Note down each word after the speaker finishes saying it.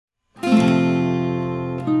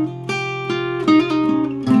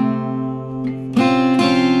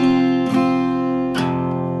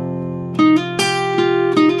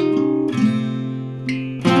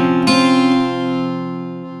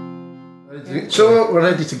great. So we're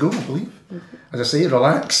ready to go, I believe. As I say,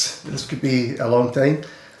 relax. This could be a long time.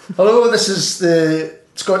 Hello, this is the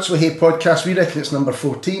Scots Wi Hae podcast. We reckon it's number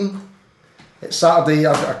 14. It's Saturday,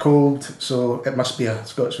 I've got a cold, so it must be a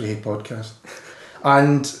Scots Wi Hae podcast.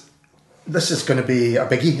 And this is going to be a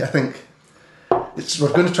biggie, I think.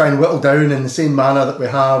 We're going to try and whittle down in the same manner that we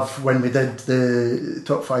have when we did the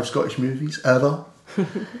top 5 Scottish movies ever.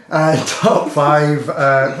 Top 5,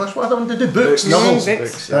 what other one did we do? Books, novels.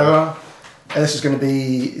 Books, yeah. This is going to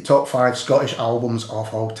be top 5 Scottish albums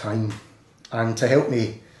of all time. And to help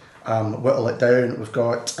me whittle it down, we've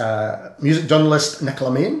got music journalist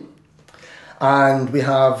Nicola Main, and we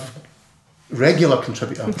have regular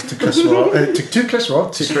contributor to Chris Ward. To Chris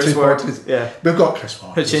Ward. Yeah. We've got Chris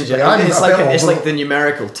Ward. Change it. It's like the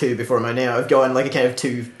numerical 2 before my name. I've got like a kind of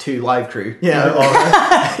two live crew.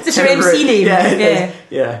 Yeah. It's your MC name.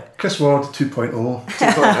 Yeah. Chris Ward 2.0.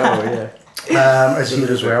 2.0, yeah. Is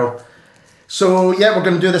here as well. So yeah, we're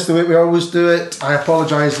going to do this the way we always do it. I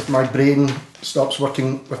apologise if my brain stops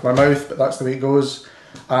working with my mouth, but that's the way it goes.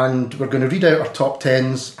 And we're going to read out our top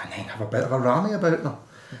 10s and then have a bit of a rammy about them.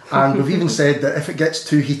 And we've even said that if it gets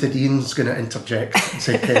too heated, Ian's going to interject and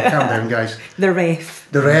say, okay, calm down, guys. The ref,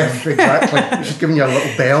 exactly. She's giving you a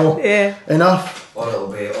little bell. Yeah. Enough. Or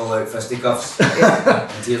it'll be all out fisticuffs and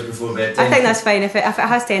tears before bedtime. I think that's fine. If it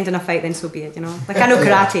has to end in a fight, then so be it, you know. Like I know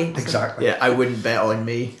karate. Exactly. Yeah, I wouldn't bet on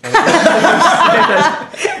me.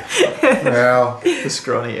 Well, the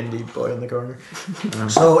scrawny indie boy in the corner.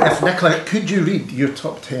 So if Nicola, could you read your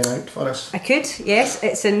top 10 out for us? I could, yes.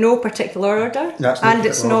 It's in no particular order.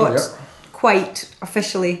 It's not quite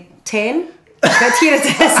officially 10. But here it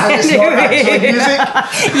is. And it's not actually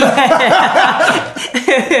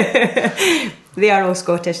music. They are all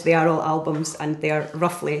Scottish, they are all albums, and they are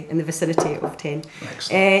roughly in the vicinity of 10.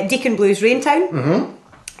 Deacon Blues Raintown,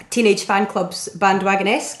 Teenage Fan Club's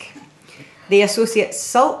Bandwagon-esque, The Associates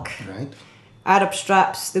Sulk, Arab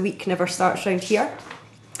Straps, The Week Never Starts Round Here,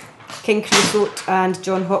 King Creosote and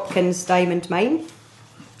John Hopkins' Diamond Mine,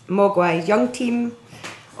 Mogwai's Young Team,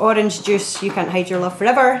 Orange Juice, You Can't Hide Your Love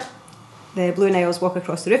Forever, The Blue Nile's Walk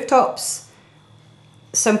Across the Rooftops,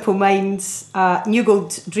 Simple Minds, New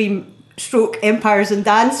Gold Dream Stroke Empires and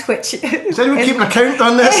Dance, which is anyone keeping a count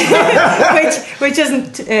on this? which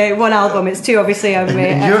isn't one album, it's 2 obviously. In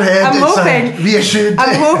your head, I'm hoping reassured.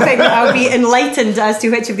 I'm hoping I'll be enlightened as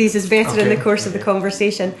to which of these is better in the course of the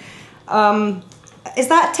conversation. Is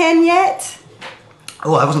that 10 yet?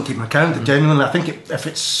 Oh, I wasn't keeping a count. Genuinely, I think if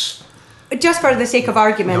it's just for the sake of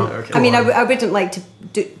argument, I mean, I wouldn't like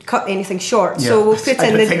to cut anything short, so we'll put in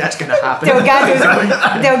I don't think that's going to happen.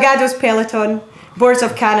 Delgado's Peloton, Boards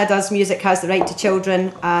of Canada's Music Has the Right to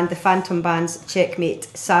Children, and the Phantom Band's Checkmate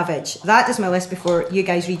Savage. That is my list before you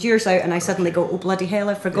guys read yours out and I suddenly go, oh bloody hell,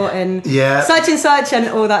 I've forgotten such and such, and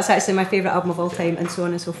oh, that's actually my favourite album of all time, and so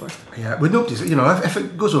on and so forth. Yeah, well, nobody's, you know, if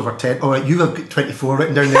it goes over 10, alright, you have got 24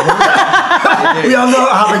 written down there. We are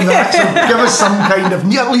not having that, so give us some kind of,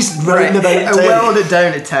 at least round about 10. I whittled it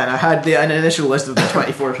down to 10. I had an initial list of the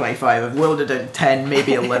 24, 25. I've whittled it down to 10,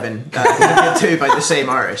 maybe 11. 2 by the same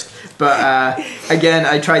artist. But again,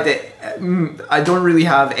 I tried to. I don't really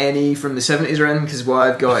have any from the 70s or anything, because what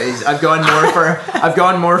I've got is I've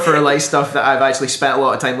gone more for like stuff that I've actually spent a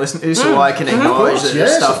lot of time listening to, so I can acknowledge that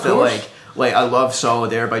there's stuff that like I love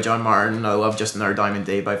Solitaire by John Martin, I love Just Another Diamond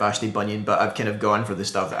Day by Vashti Bunyan, but I've kind of gone for the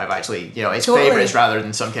stuff that I've actually, you know, it's favourites rather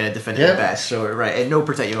than some kind of definitive best. So in no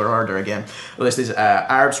particular order again. The list is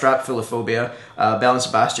Arab Strap, Philophobia, Belle and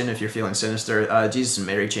Sebastian, If You're Feeling Sinister, Jesus and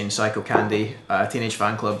Mary Chain, Psycho Candy, Teenage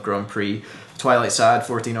Fan Club, Grand Prix, Twilight Sad,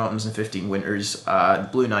 14 Autumns and 15 Winters,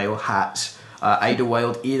 Blue Nile, Hats,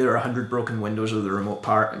 Idlewild, either 100 Broken Windows or The Remote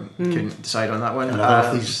Part. Couldn't decide on that one.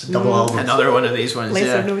 Another one of these ones.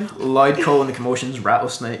 Lloyd Cole and the Commotions,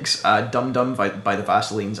 Rattlesnakes, Dum Dum by the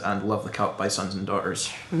Vaselines, and Love the Cup by Sons and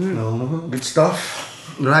Daughters. Good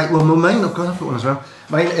stuff. Right, well, mine, I've got one as well.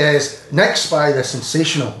 Mine is Next by the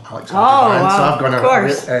sensational Alexander Band, so I've gone a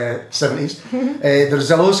 70s. The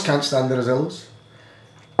Rosillos, Can't Stand the Rosillos.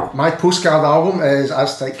 My postcard album is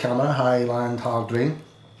Aztec Camera, Highland Hard Rain.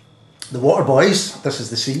 The Waterboys, This Is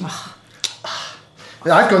the Sea.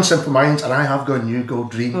 I've gone Simple Minds and I have gone New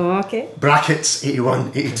Gold Dream. Brackets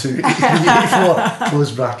 81, 82, 83, 84.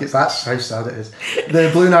 Close brackets. That's how sad it is. The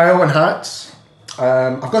Blue Nile and Hats.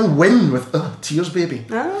 I've gone Win with Tears Baby.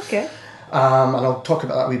 And I'll talk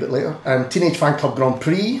about that a wee bit later. Teenage Fan Club Grand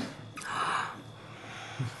Prix.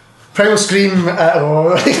 Primal Scream,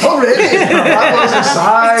 already. That was a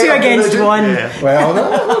sigh. 2 against 1. Yeah.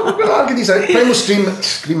 Well, we're going to argue these out. Primal Scream,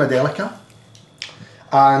 Screamadelica.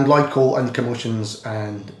 And Lloyd Cole and the Commotions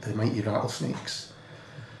and the Mighty Rattlesnakes.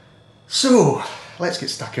 So, let's get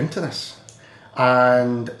stuck into this.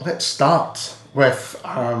 And let's start with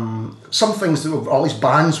some things that all these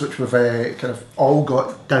bands which we've kind of all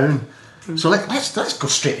got down. So let's go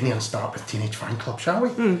straight in here and start with Teenage Fanclub, shall we?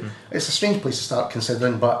 It's a strange place to start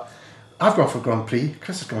considering, but I've gone for Grand Prix.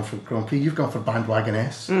 Chris has gone for Grand Prix. You've gone for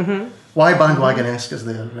Bandwagon-esque. Why Bandwagon-esque is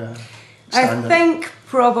their standard? I think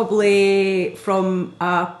probably from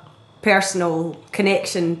a personal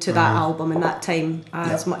connection to that album and that time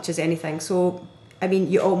as much as anything. So, I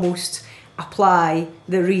mean, you almost apply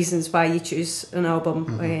the reasons why you choose an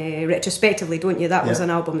album retrospectively, don't you? That was an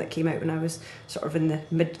album that came out when I was sort of in the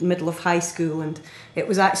middle of high school, and it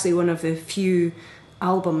was actually one of the few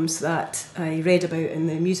albums that I read about in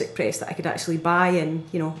the music press that I could actually buy in,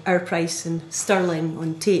 you know, our price and sterling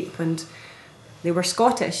on tape, and they were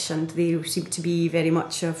Scottish, and they seemed to be very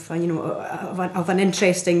much of, you know, of an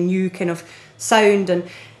interesting new kind of sound. And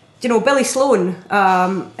you know, Billy Sloan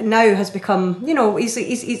now has become, you know,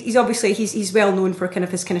 he's obviously he's well known for kind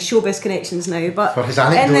of his kind of showbiz connections now, but for his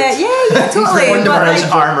anecdotes, totally. But his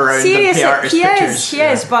arm around seriously, he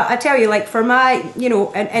is. But I tell you, like for my, you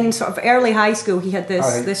know, in sort of early high school, he had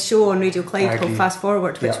this show on Radio Clyde called Fast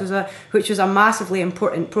Forward, which was a massively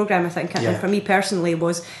important program, I think, and for me personally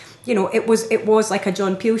was, you know, it was like a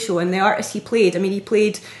John Peel show, and the artists he played, I mean, he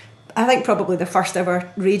played, I think probably the first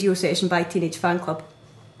ever radio session by Teenage Fanclub.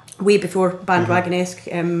 Way before Bandwagon-esque,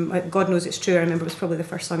 God Knows It's True, I remember it was probably the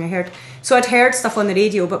first song I heard. So I'd heard stuff on the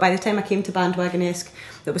radio, but by the time I came to Bandwagon-esque,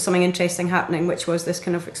 there was something interesting happening, which was this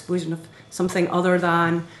kind of explosion of something other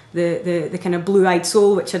than the kind of blue-eyed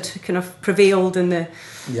soul which had kind of prevailed in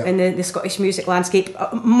the Scottish music landscape.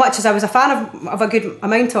 Much as I was a fan of a good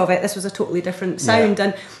amount of it, this was a totally different sound.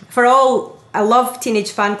 And for all, I love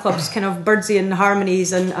Teenage Fanclub's kind of Birdsian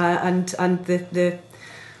harmonies and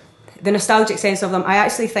the nostalgic sense of them. I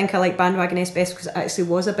actually think I like Bandwagon-esque best because it actually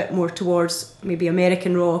was a bit more towards maybe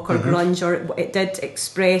American rock or grunge, or it did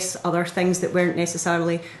express other things that weren't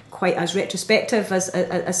necessarily quite as retrospective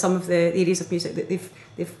as some of the areas of music that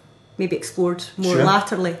they've maybe explored more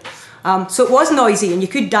latterly. So it was noisy, and you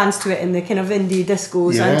could dance to it in the kind of indie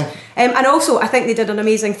discos, and also I think they did an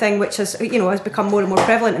amazing thing, which has, you know, has become more and more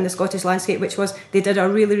prevalent in the Scottish landscape, which was they did a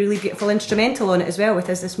really, really beautiful instrumental on it as well with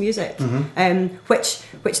Is This Music,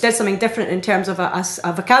 which did something different in terms of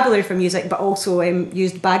a vocabulary for music, but also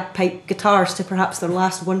used bagpipe guitars to perhaps their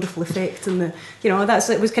last wonderful effect, and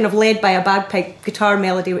it was kind of led by a bagpipe guitar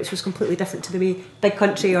melody, which was completely different to the way Big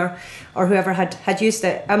Country or whoever had used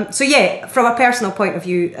it. So yeah, from a personal point of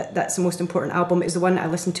view, that's the most important album. It was the one that I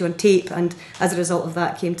listened to on tape, and as a result of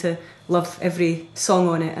that came to love every song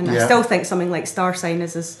on it. And I still think something like Star Sign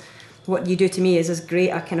is as What You Do to Me is as great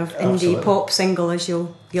a kind of indie pop single as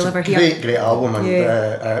you'll ever hear. Great album, and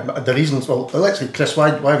the reasons. Well, actually, Chris,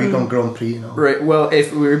 why have you gone Grand Prix? You know? Right. Well,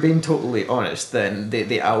 if we were being totally honest, then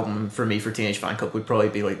the album for me for Teenage Fanclub would probably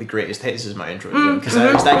be like the Greatest Hits as my intro, because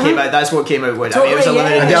came out. That's what came out when it was a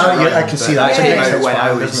limited edition. I can see that. Came out when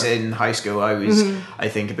I was in high school. I was, I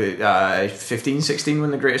think, about 15, 16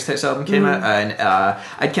 when the Greatest Hits album came out, and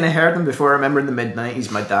I'd kind of heard them before. I remember in the mid-90s,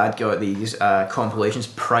 my dad got these compilations,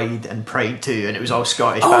 Pride and Pride 2, and it was all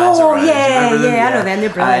Scottish bands around. I know them. They're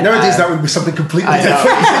brilliant. Nowadays that would be something completely different.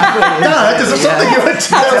 Dad, is there something you want to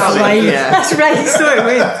tell me? That's right, so it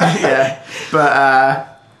would. Yeah,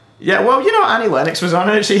 but well, you know, Annie Lennox was on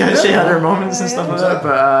it. She had her moments and stuff like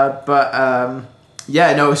that.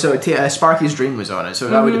 So Sparky's Dream was on it, so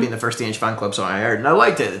that would have been the first Teenage Fanclub song I heard, and I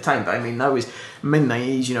liked it at the time. But I mean, that was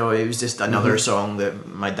mid-90s, you know, it was just another song that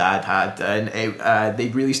my dad had, and they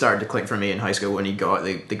really started to click for me in high school when he got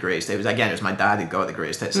the greatest. It was my dad who got the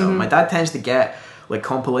Greatest Hits album. My dad tends to get like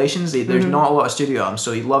compilations. There's not a lot of studio albums,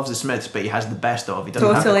 so he loves the Smiths, but he has the best of. He doesn't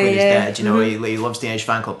have the Queen is Dead, you know. He loves Teenage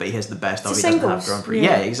Fanclub, but he has the best of. He doesn't have Grand Prix.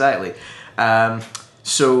 Yeah, exactly.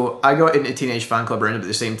 So I got into Teenage Fanclub around about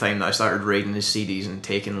the same time that I started raiding his CDs and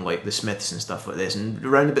taking like the Smiths and stuff like this, and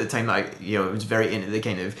around about the time that I was very into the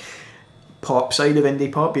kind of pop side of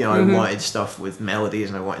indie pop, you know. I wanted stuff with melodies,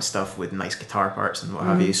 and I wanted stuff with nice guitar parts and what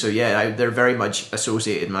have you. So yeah, they're very much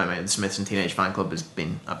associated in my mind. The Smiths and Teenage Fanclub has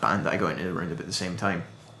been a band that I got into around about the same time,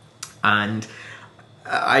 and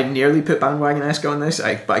I nearly put Bandwagon-esque on this,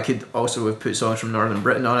 but I could also have put songs from Northern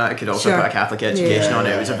Britain on it. I could also put A Catholic Education on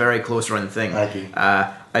it. It was a very close run thing.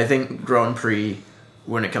 I think Grand Prix,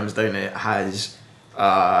 when it comes down to it, has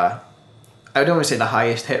I don't want to say the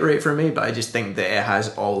highest hit rate for me, but I just think that it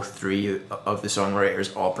has all three of the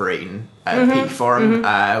songwriters operating at peak form,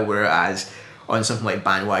 whereas on something like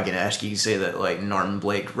Bandwagon-esque, you could say that like Norman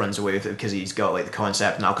Blake runs away with it because he's got like the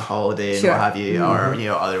concept and Alcohol Holiday and what have you,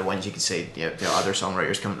 or other ones you could say other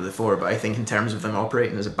songwriters come to the fore. But I think in terms of them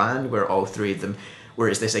operating as a band, where all three of them where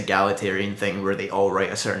it's this egalitarian thing where they all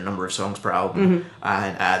write a certain number of songs per album,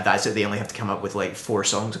 and that's it. They only have to come up with like 4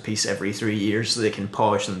 songs a piece every 3 years, so they can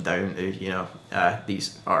polish them down to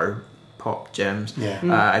these are pop gems.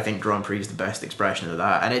 I think Grand Prix is the best expression of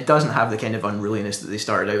that, and it doesn't have the kind of unruliness that they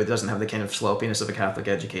started out with. It doesn't have the kind of sloppiness of a Catholic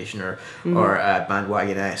Education or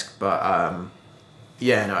Bandwagon-esque, but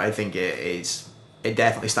I think it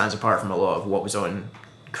definitely stands apart from a lot of what was on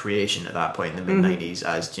Creation at that point in the mid-90s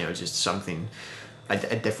as just something,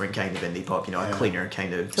 a different kind of indie pop, a cleaner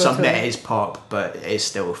kind of something that is pop but is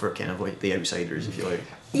still for kind of like the outsiders, if you like.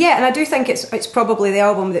 Yeah, and I do think it's probably the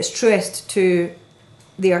album that's truest to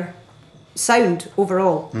their sound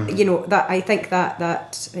overall. That I think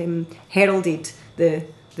that heralded the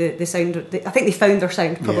sound. I think they found their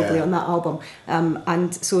sound probably on that album,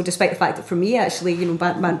 and so despite the fact that for me actually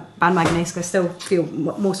Bandwagon-esque I still feel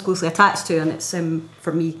most closely attached to, and it's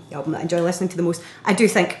for me the album that I enjoy listening to the most. I do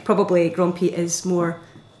think probably Grand Prix is more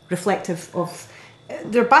reflective of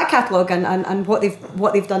their back catalogue and what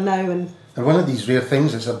they've done now. And one of these rare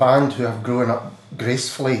things is a band who have grown up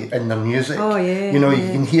gracefully in their music. Oh yeah. You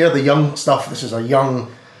can hear the young stuff. This is a young,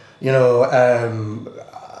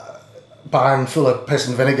 band full of piss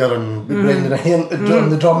and vinegar and Brendan on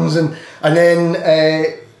the drums, and then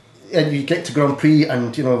and you get to Grand Prix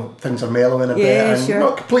and things are mellowing a bit, and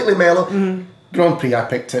not completely mellow. Grand Prix, I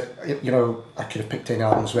picked it. I could have picked any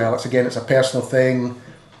album as well. It's a personal thing.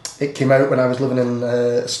 It came out when I was living in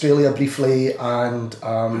Australia briefly, and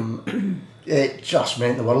it just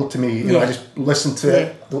meant the world to me. I just listened to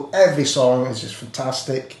it. Every song is just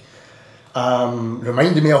fantastic.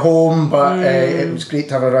 Reminded me of home, but it was great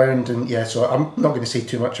to have around, and so I'm not going to say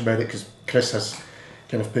too much about it because Chris has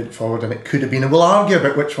kind of put it forward, and it could have been, and we'll argue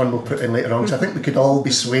about which one we'll put in later on, so I think we could all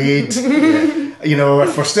be swayed.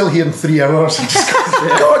 If we're still here in 3 hours, just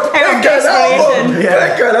God, pick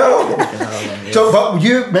an album. So, but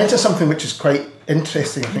you mentioned something which is quite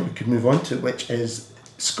interesting, I think we could move on to, which is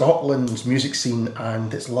Scotland's music scene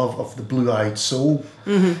and its love of the blue-eyed soul,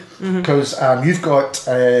 because you've got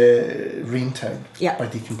Raintown by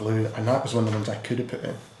Deacon Blue, and that was one of the ones I could have put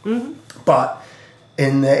in, but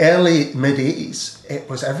in the early mid-80s it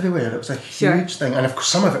was everywhere. It was a huge thing, and of course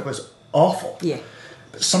some of it was awful,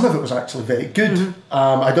 but some of it was actually very good.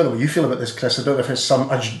 I don't know what you feel about this, Chris. I don't know if it's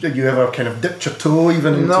have you ever kind of dipped your toe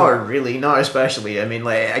even into Not really, not especially. I mean,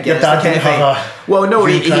 like, again, your dad didn't have well, no,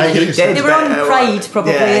 he did. They were on Pride,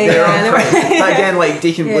 probably. Yeah, they were on Pride. But again, like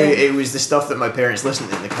Deacon Blue, it was the stuff that my parents listened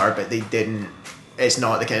to in the car, but they didn't. It's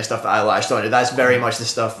not the kind of stuff that I latched onto. That's very much the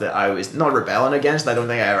stuff that I was not rebelling against. I don't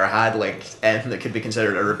think I ever had like anything that could be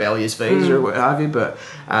considered a rebellious phase or what have you, but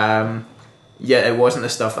it wasn't the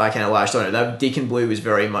stuff that I kind of latched onto. That Deacon Blue was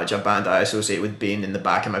very much a band I associate with being in the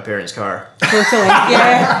back of my parents' car. Totally,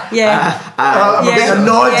 a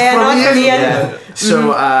nod from Ian.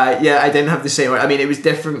 So I didn't have the same. I mean, it was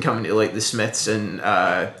different coming to like the Smiths and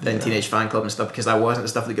Teenage Fan Club and stuff, because that wasn't the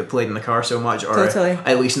stuff that got played in the car so much, or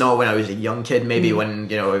at least not when I was a young kid. Maybe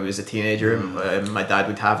when I was a teenager, my dad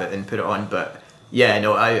would have it and put it on, but.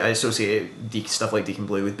 I associate stuff like Deacon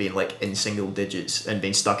Blue with being like in single digits and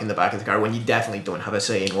being stuck in the back of the car when you definitely don't have a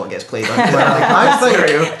say in what gets played on. I think,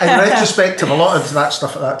 in retrospect, a lot of that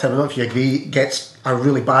stuff at that time, I don't know if you agree, gets a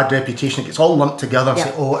really bad reputation. It gets all lumped together and say,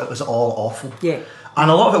 it was all awful. Yeah.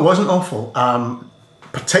 And a lot of it wasn't awful,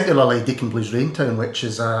 particularly Deacon Blue's Raintown, which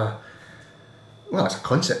is it's a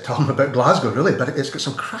concept album about Glasgow, really, but it's got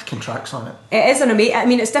some cracking tracks on it. It is an amazing. I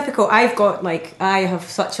mean, it's difficult. I have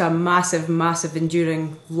such a massive, massive,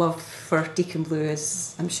 enduring love for Deacon Blue,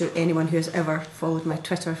 as I'm sure anyone who has ever followed my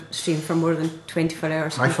Twitter stream for more than 24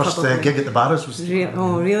 hours. My first gig at the Barras was.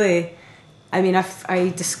 Really? I mean, I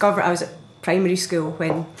discovered I was at primary school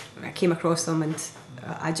when I came across them, and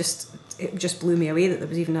it just blew me away that there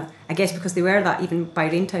was even I guess because they were that even by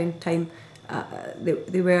Raintown time,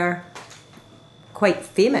 they were quite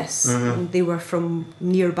famous, and they were from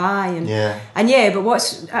nearby, but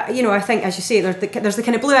what's I think, as you say, there's the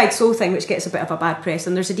kind of blue-eyed soul thing which gets a bit of a bad press,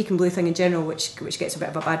 and there's a Deacon Blue thing in general which gets a bit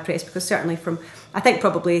of a bad press, because certainly from, I think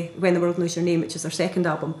probably When the World Knows Your Name, which is their second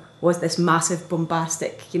album, was this massive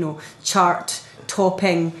bombastic chart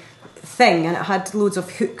topping thing, and it had loads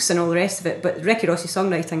of hooks and all the rest of it, but Ricky Ross's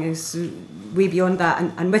songwriting is way beyond that,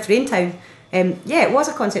 and with Raintown, it was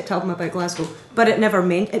a concept album about Glasgow, but it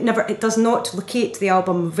does not locate the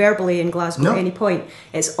album verbally in Glasgow at any point.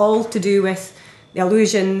 It's all to do with the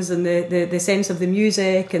allusions and the sense of the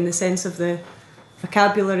music and the sense of the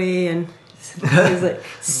vocabulary, and He's like,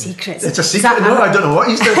 secrets. It's a secret. No, I don't know what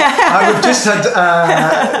he's doing.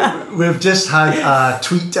 We've just had a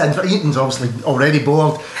tweet, and Eaton's obviously already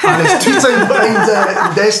bored, and he's tweeting behind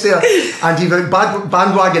the desk there, and he wrote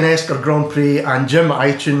Bandwagon-esque or Grand Prix, and Jim at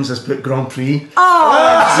iTunes has put Grand Prix. Oh,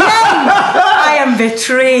 Jim! I am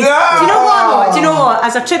betrayed. No! Do you know what?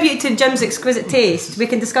 As a tribute to Jim's exquisite taste, we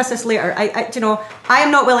can discuss this later. I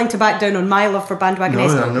am not willing to back down on my love for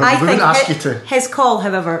Bandwagon-esque. No, I think ask you to. his call,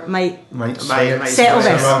 however, might settle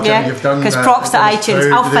this. Well, Jim, you've done because props to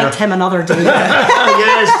iTunes. I'll fight him another day.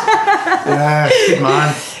 Yes, good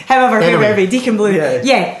man. However, anyway. Deacon Blue.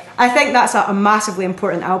 Yeah, I think that's a massively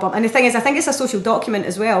important album. And the thing is, I think it's a social document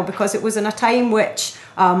as well, because it was in a time which,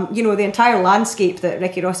 the entire landscape that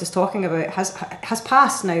Ricky Ross is talking about has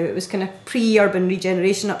passed now. It was kind of pre-urban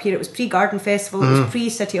regeneration up here. It was pre-Garden Festival. It was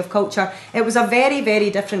pre-City of Culture. It was a very,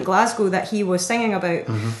 very different Glasgow that he was singing about.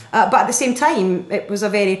 But at the same time, it was a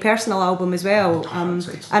very personal album as well.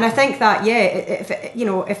 And I think that,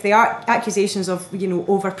 if the accusations of,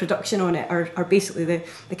 overproduction on it are basically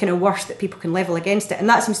the kind of worst that people can level against it, and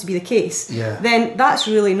that seems to be the case, then that's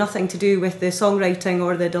really nothing to do with the songwriting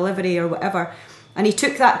or the delivery or whatever. And he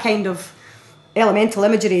took that kind of elemental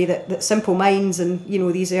imagery that Simple Minds and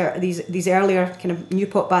these earlier kind of new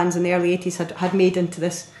pop bands in the early 80s had made into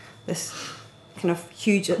this kind of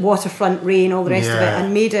huge Waterfront Rain, all the rest of it,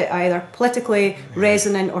 and made it either politically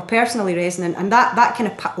resonant or personally resonant. And that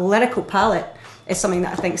kind of lyrical palette is something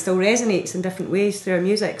that I think still resonates in different ways through our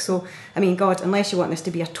music. So, I mean, God, unless you want this to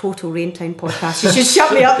be a total Raintown podcast, you should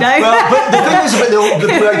shut me up now. Well, but the thing is about the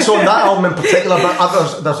Blue Eyed Soul, that album in particular, but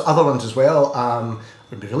there's other ones as well.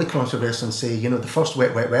 Would be really controversial and say, the first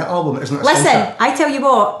Wet Wet Wet album isn't a Listen, I tell you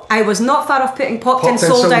what, I was not far off putting Popped In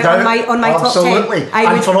Sold Out on my top 10. Absolutely,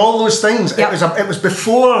 and for all those things, it was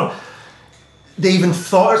before they even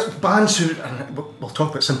thought, bands who, and we'll talk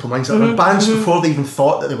about Simple Minds, bands before they even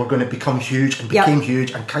thought that they were going to become huge and became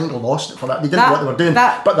huge and kind of lost it for that. They didn't know what they were doing.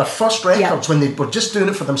 But their first records, when they were just doing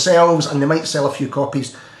it for themselves and they might sell a few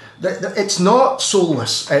copies, it's not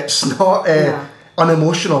soulless, it's not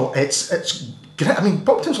unemotional, it's I mean,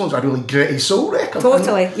 Popped In Soul is a really gritty soul record.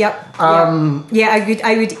 Totally, yep.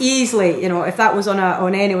 I would easily, if that was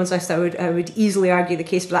on anyone's list, I would easily argue the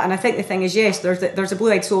case for that. And I think the thing is, yes, there's a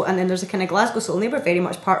Blue Eyed Soul, and then there's a kind of Glasgow soul, and they were very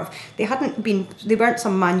much part of. They weren't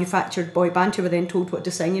some manufactured boy band who were then told what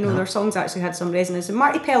to sing. Their songs actually had some resonance. And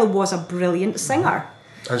Marty Pellow was a brilliant singer.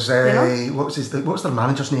 What was their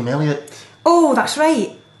manager's name? Elliot. Oh, that's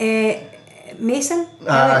right. Mason?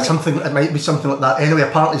 It might be something like that. Anyway,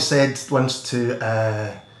 apparently said once to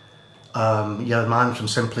the man from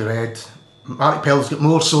Simply Red, Marty Pellow's got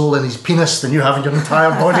more soul in his penis than you have in your entire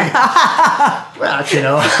body. Well,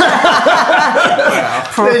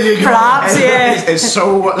 there you go. Perhaps, it's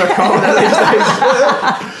so what they're calling it these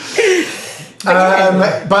days.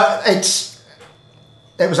 But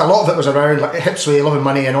it was a lot of it was around like Hipsway, Love and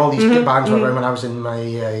Money, and all these bands were around when I was in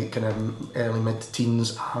my kind of early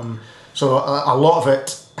mid-teens. So a lot of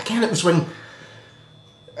it, again, it was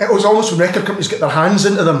almost when record companies get their hands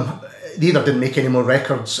into them, they either didn't make any more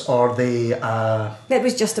records or they... it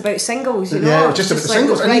was just about singles, Yeah, it was just about the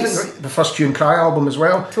singles, and even the first Hue and Cry album as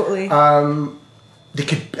well. Totally. They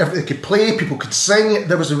could play, people could sing,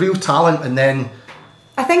 there was a real talent, and then...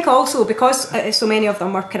 I think also because so many of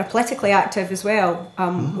them were kind of politically active as well,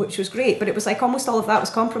 which was great. But it was like almost all of that was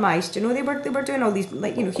compromised. They were doing all these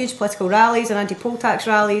huge political rallies and anti-poll tax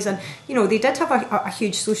rallies, and they did have a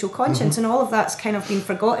huge social conscience, and all of that's kind of been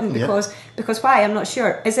forgotten because why? I'm not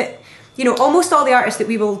sure. Is it almost all the artists that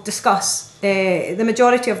we will discuss, the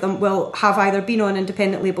majority of them will have either been on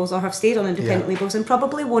independent labels or have stayed on independent labels, and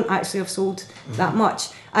probably won't actually have sold that much.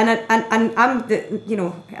 And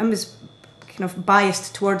I'm as kind of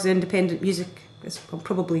biased towards independent music as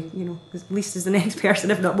probably at least as the next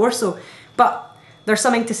person, if not more so, but there's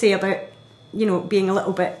something to say about being a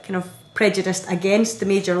little bit kind of prejudiced against the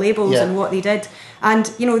major labels and what they did. And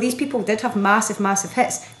these people did have massive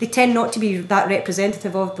hits. They tend not to be that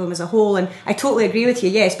representative of them as a whole, and I totally agree with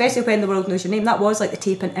you, especially When the World Knows Your Name. That was like the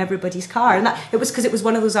tape in everybody's car, and that it was because it was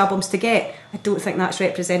one of those albums to get. I don't think that's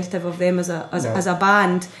representative of them as a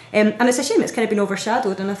band, and it's a shame it's kind of been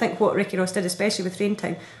overshadowed. And I think what Ricky Ross did, especially with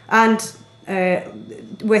Raintown and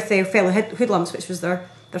with the Fellow Hoodlums, which was their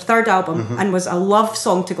third album, and was a love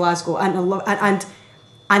song to Glasgow,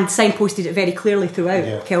 and signposted it very clearly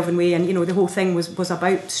throughout Kelvin Way, and the whole thing was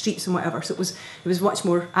about streets and whatever. So it was much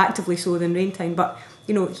more actively so than Raintown. But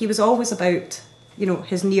he was always about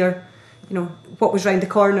his near, what was round the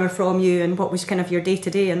corner from you and what was kind of your day to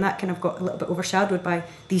day, and that kind of got a little bit overshadowed by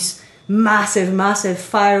these massive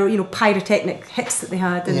fire, pyrotechnic hits that they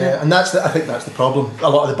had. And I think that's the problem. A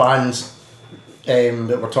lot of the bands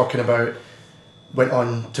that we're talking about went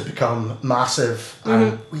on to become massive,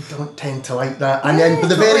 and we don't tend to like that. And then, by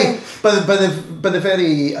the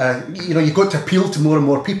very, you've got to appeal to more and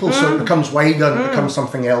more people, so it becomes wider and it becomes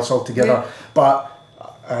something else altogether. Yeah. But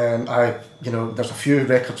there's a few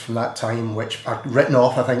records from that time which are written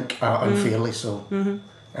off, I think, unfairly. So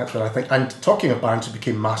that's what I think. And talking of bands who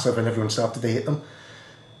became massive and everyone started to hate them,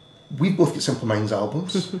 we've both got Simple Minds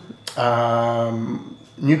albums.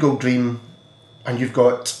 New Gold Dream. And you've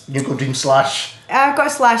got New Gold Dream / I've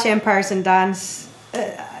got / Empires and Dance.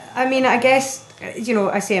 I guess,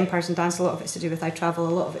 I say Empires and Dance, a lot of it's to do with I Travel, a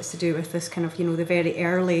lot of it's to do with this kind of, the very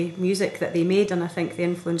early music that they made, and I think the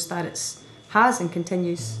influence that it has and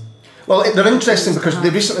continues. Well, they're interesting because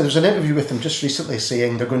there was an interview with them just recently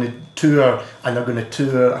saying they're going to tour, and they're going to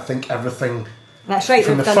tour, I think, everything. That's right.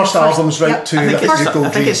 From the first albums right to I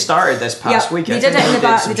think it started this past week. They did it in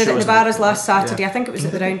the Barras last Saturday. I think it was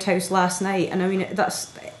at the Roundhouse last night, and I mean that's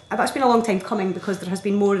been a long time coming because there has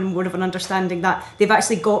been more and more of an understanding that they've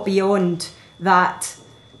actually got beyond that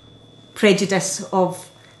prejudice of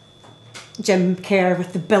Jim Kerr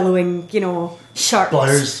with the billowing, shirt,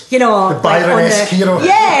 blouse, the Byron-esque hero.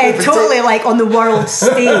 Yeah, totally, like on the world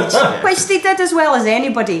stage, which they did as well as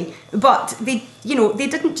anybody. But they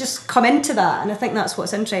didn't just come into that, and I think that's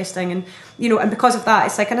what's interesting. And and because of that,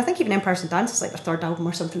 it's like, and I think even Empires and Dance is like their third album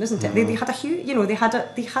or something, isn't it? They had a huge,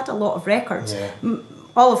 they had a lot of records,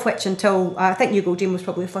 all of which until I think New Gold Dream was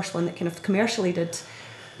probably the first one that kind of commercially did.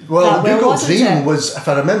 Well, New Gold Dream was, if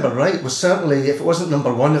I remember right, was certainly, if it wasn't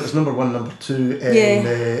number one, it was number one, number two in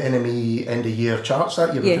the NME end of year charts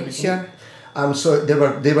that year. Yeah, sure. So they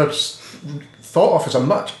were thought of as a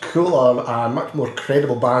much cooler and much more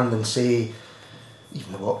credible band than, say,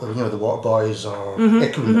 even the Waterboys or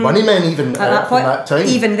Echo and the Bunnymen, even at that point, from that time.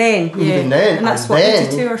 Even then, and that's what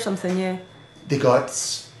 82 or something. Yeah, they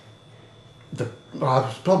got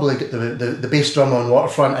probably get the bass drum on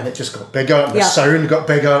Waterfront, and it just got bigger, and the sound got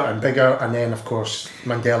bigger, and then of course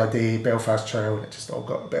Mandela Day, Belfast Child, and it just all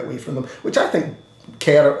got a bit away from them, which I think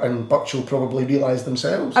Kerr and Burchell probably realised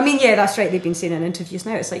themselves. I mean, yeah, that's right. They've been saying in interviews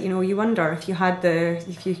now. It's like, you wonder if you had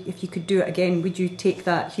if you could do it again, would you take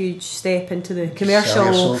that huge step into the commercial Sell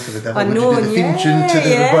your soul to the devil. unknown? Would you do the theme tune to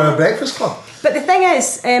the Breakfast Club? But the thing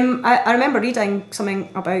is, I remember reading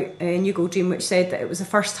something about New Gold Dream which said that it was the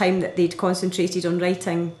first time that they'd concentrated on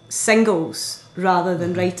writing singles rather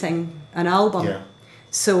than writing an album. Yeah.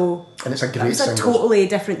 So and it's a great a totally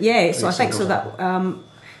different, so I think so that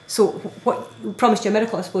so what Promised You a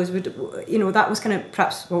Miracle, I suppose, would, that was kind of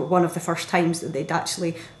perhaps one of the first times that they'd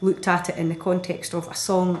actually looked at it in the context of a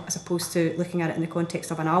song as opposed to looking at it in the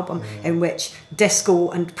context of an album in which disco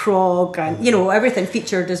and prog and everything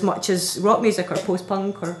featured as much as rock music or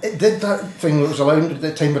post-punk. Or it did that thing that was around at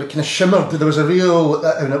the time where it kind of shimmered. There was a real,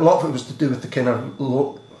 and a lot of it was to do with the kind of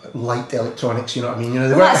light electronics, you know what I mean?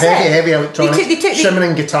 They weren't heavy electronics,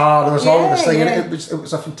 shimmering guitar. There was all this thing, and it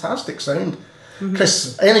was a fantastic sound.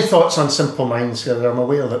 Chris, any thoughts on Simple Minds here? I'm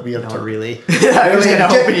aware that we are... Not really. I was kind of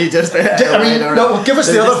hoping you just... give us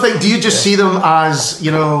the other thing. Do you just see them as,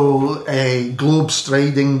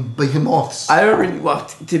 globe-striding behemoths? I don't really... Well,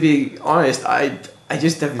 to be honest, I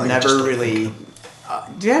just have never really...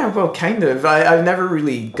 kind of. I've never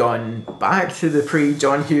really gone back to the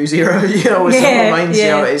pre-John Hughes era, with Simple Minds.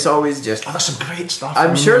 It's always just... there's some great stuff.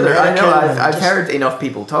 I'm sure there... I know, I've heard enough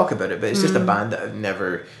people talk about it, but it's just a band that I've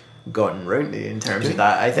never gotten round to in terms of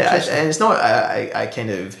that. And it's not.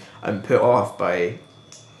 I'm put off by,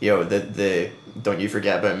 the Don't You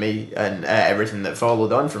Forget About Me and everything that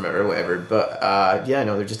followed on from it or whatever. But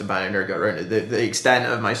they're just a band I never got around to. The extent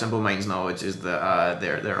of my Simple Minds knowledge is that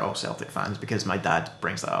they're all Celtic fans because my dad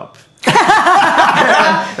brings that up.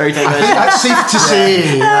 Every time that's safe to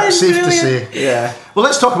say. That's safe to say. Yeah. Well,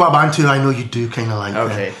 let's talk about a band too. I know you do kind of like.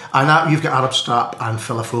 Okay. Them. And you've got Arab Strap and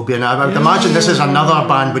Philophobia. Now, I would imagine this is another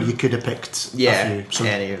band where you could have picked. A few.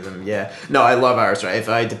 Any of them. Yeah. No, I love Arab Strap. If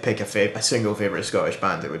I had to pick a single favourite Scottish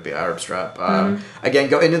band, it would be Arab Strap. Again,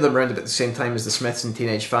 got into them around about the same time as the Smiths and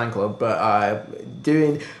Teenage Fan Club, but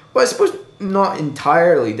doing. Well, I suppose not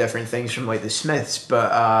entirely different things from like the Smiths,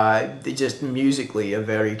 but they just musically a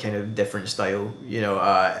very kind of different style.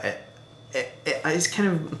 It's kind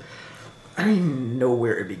of. I don't even know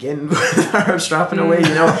where to begin with Arab Strap in a way,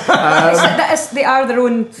 they are their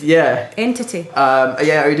own entity.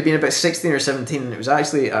 I would have been about 16 or 17, and it was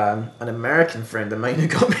actually an American friend of mine who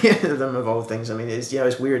got me into them, of all things. I mean,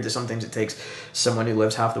 it's weird that sometimes it takes someone who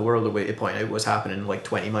lives half the world away to point out what's happening like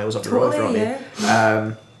 20 miles up the road from me.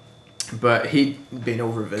 But he'd been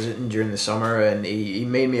over visiting during the summer, and he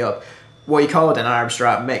made me up. what he called an Arab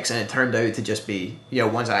Strap mix, and it turned out to just be,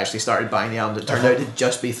 once I actually started buying the album, it turned out to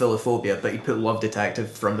just be Philophobia, but he put Love Detective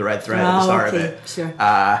from the Red Thread at the start of it. Sure.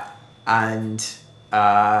 That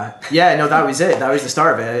was it. That was the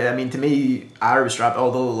start of it. I mean, to me, Arab Strap,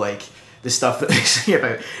 although like the stuff that they say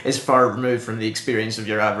about is far removed from the experience of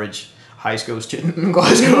your average high school student in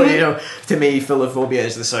Glasgow, to me, Philophobia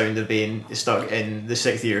is the sound of being stuck in the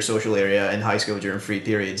 6th year social area in high school during free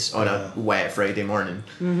periods on a wet Friday morning,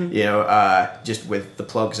 just with the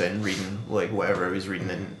plugs in, reading like whatever I was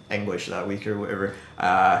reading in English that week or whatever.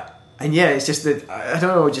 It's just that, I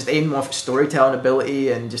don't know, just Aidan Moffat's storytelling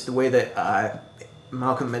ability and just the way that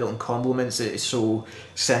Malcolm Middleton compliments it so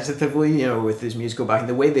sensitively, with his musical backing,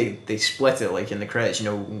 the way they split it, like in the credits,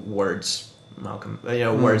 words Malcolm,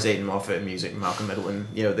 words Aidan Moffat, music Malcolm Middleton,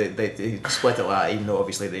 they split it like that, even though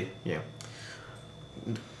obviously they,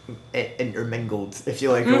 intermingled, if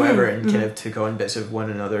you like, or whatever, and kind of took on bits of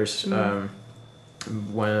one another's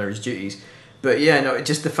duties. But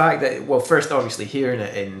just the fact that, well, first obviously hearing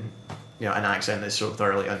it in an accent that's so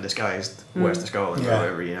thoroughly undisguised, West of Scotland or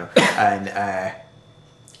whatever,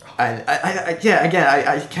 and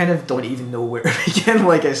I kind of don't even know where to begin.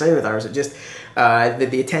 Like I say with ours, it just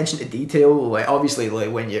the attention to detail. Like obviously, like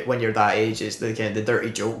when you're that age, it's the kind of the dirty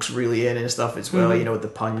jokes really in and stuff as well. The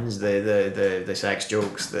puns, the sex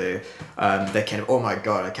jokes, the kind of, oh my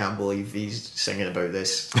god, I can't believe he's singing about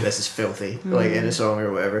this. This is filthy, like in a song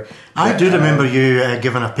or whatever. I do remember you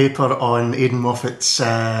giving a paper on Aidan Moffat's.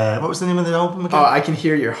 What was the name of the album again? Oh, I Can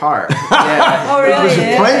Hear Your Heart. Yeah. Oh really?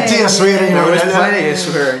 There was plenty of swearing. There was plenty of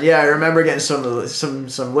swearing. Yeah, I remember getting some looks.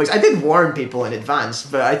 I did warn people in advance,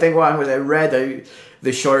 but I think what I read out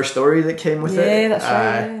the short story that came with it. Yeah, that's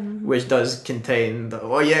right. Which does contain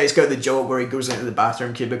it's got the joke where he goes into the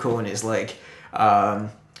bathroom cubicle and it's like,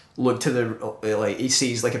 look to the, like he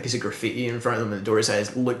sees like a piece of graffiti in front of him and the door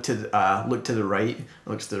says look to the right.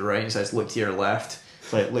 Looks to the right and says look to your left.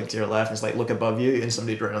 It's like look to your left and it's like look above you and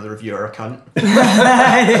somebody's written on the review are a cunt.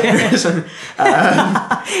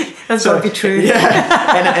 That's got to be true.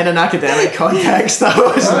 Yeah, in an academic context that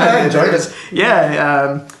was. I enjoyed it.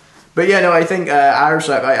 Yeah. But I think Arab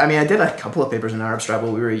Strap. I did a couple of papers on Arab Strap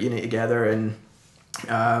while we were eating it together, and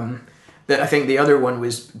I think the other one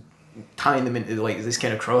was tying them into like this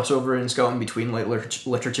kind of crossover in Scotland between like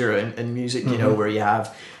literature and music. Where you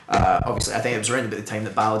have obviously I think it was around about the time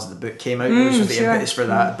that Ballads of the Book came out, which was the impetus for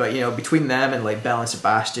that. But between them and like Belle and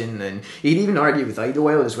Sebastian, and you'd even argue with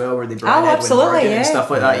Idlewild as well, where they brought in Edwin Morgan and stuff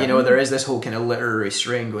like that. There is this whole kind of literary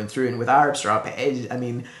string going through, and with Arab Strap, it is.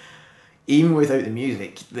 Even without the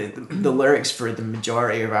music, the lyrics for the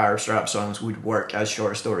majority of Arab Strap songs would work as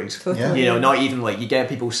short stories. Totally. Not even like you get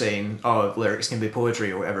people saying, "Oh, lyrics can be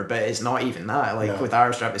poetry" or whatever, but it's not even that. Like with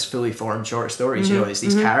Arab Strap, it's fully formed short stories. It's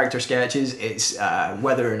these character sketches. It's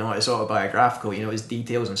whether or not it's autobiographical. It's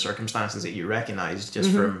details and circumstances that you recognise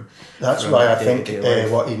just from. That's why I think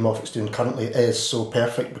what Aidan Moffat's doing currently is so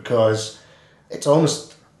perfect, because it's almost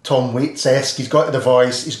Tom Waits-esque. He's got the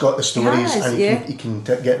voice, he's got the stories, and he can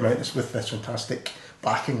get him out with this fantastic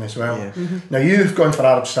backing as well. Now you've gone for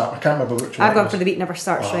Arab Strap. I can't remember which one. I've gone for The Beat Never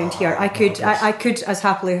Starts round here. I could as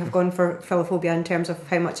happily have gone for Philophobia in terms of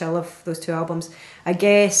how much I love those two albums. I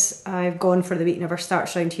guess I've gone for The Beat Never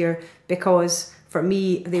Starts round here because for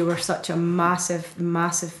me they were such a massive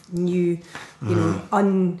new,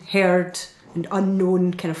 unheard and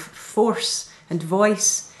unknown kind of force and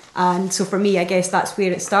voice. And so for me, I guess that's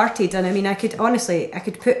where it started. And I could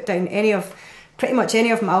put down pretty much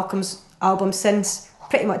any of Malcolm's albums since,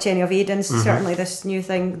 pretty much any of Aidan's, certainly this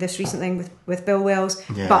recent thing with Bill Wells.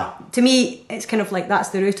 Yeah. But to me, it's kind of like that's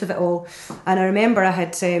the root of it all. And I remember I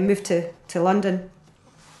had moved to London,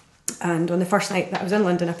 and on the first night that I was in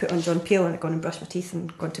London, I put on John Peel and I'd gone and brushed my teeth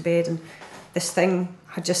and gone to bed, and this thing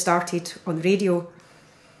had just started on the radio.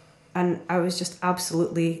 And I was just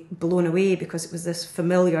absolutely blown away because it was this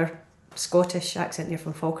familiar Scottish accent. They're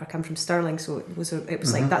from Falkirk, I'm from Stirling, so it was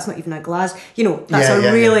like that's not even a Glasgow. That's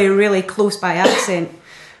really close by accent.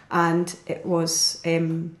 And it was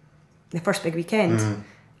the first big weekend,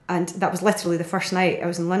 and that was literally the first night I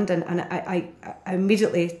was in London, and I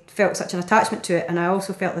immediately felt such an attachment to it, and I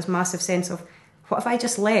also felt this massive sense of, what if I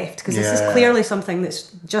just left? Because this is clearly something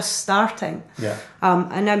that's just starting. Yeah.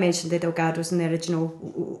 And I mentioned the Delgados in the original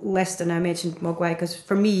list, and I mentioned Mogwai because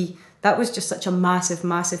for me that was just such a massive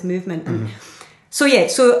movement. And so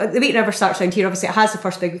The Beat Never Starts round here. Obviously, it has the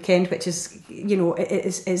first big weekend, which is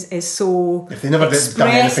is so. If they never did done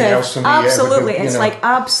anything else, for me, absolutely, it's like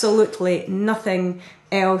absolutely nothing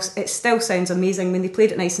else. It still sounds amazing when they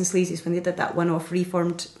played at Nice and Sleazy's when they did that one-off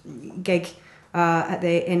reformed gig at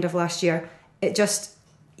the end of last year. It just,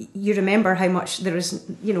 you remember how much there is,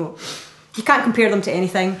 you can't compare them to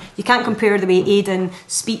anything. You can't compare the way Aidan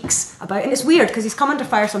speaks about, and it's weird because he's come under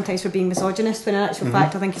fire sometimes for being misogynist, when in actual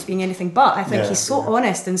fact I think he's being anything but. I think he's so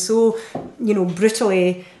honest and so,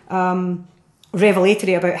 brutally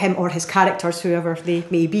revelatory about him or his characters, whoever they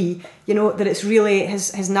may be, that it's really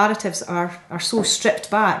his narratives are so stripped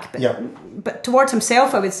back, but towards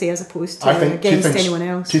himself, I would say, as opposed to against anyone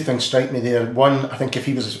else. Two things strike me there. One, I think if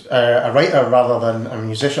he was a writer rather than a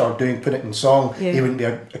musician or put it in song, he wouldn't be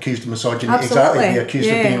accused of misogyny. Absolutely. Exactly, be accused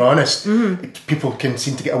of being honest. People can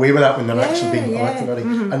seem to get away with that when they're actually being literary.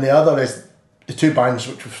 And the other is the two bands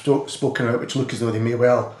which we've spoken about, which look as though they may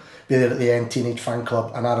well be there at the end, Teenage Fan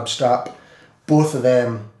Club and Arab Strap. Both of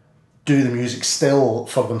them do the music still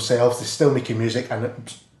for themselves. They're still making music, and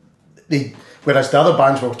whereas the other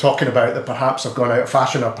bands we're talking about that perhaps have gone out of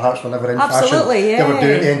fashion or perhaps were never in fashion, they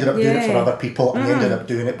ended up doing it for other people, and they ended up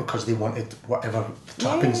doing it because they wanted whatever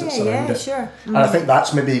trappings that surround it. Sure. And I think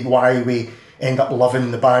that's maybe why we end up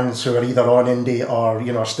loving the bands who are either on indie or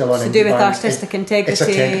are still on indie. To do with bands. artistic integrity. It's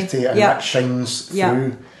integrity, and that shines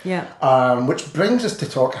through. Yeah. Which brings us to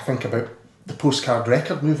talk, I think, about the postcard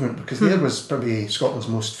record movement, because there was probably Scotland's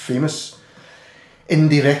most famous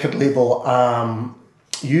indie record label.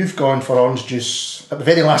 You've gone for Orange Juice at the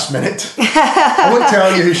very last minute. I won't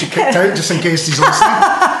tell you who she kicked out just in case he's listening.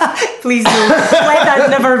 Please don't. Let that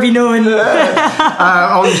never be known.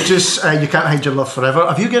 Orange Juice, You Can't Hide Your Love Forever.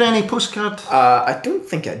 Have you got any postcard? I don't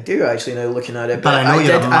think I do, actually, now looking at it. But I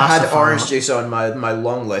know I had Orange Juice on my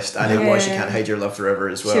long list, and it was You Can't Hide Your Love Forever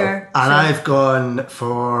as well. Sure. And I've gone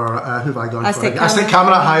for, who have I gone Aztec for? Camera. Aztec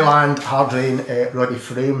Camera, Highland, Hard Rain, Roddy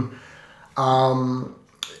Frame.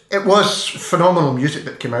 It was phenomenal music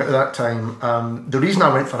that came out at that time. The reason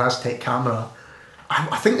I went for Aztec Camera,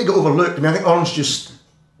 I think they got overlooked. I think Orange Juice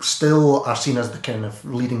still are seen as the kind of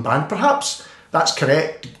leading band. Perhaps that's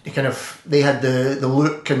correct. They had the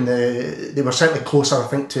look, and they were certainly closer, I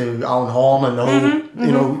think, to Alan Horn and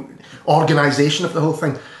the whole organisation of the whole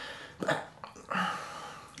thing.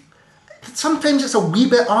 Sometimes it's a wee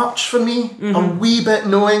bit arch for me, a wee bit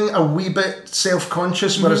knowing, a wee bit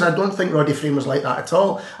self-conscious, whereas I don't think Roddy Frame was like that at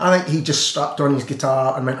all. I think he just strapped on his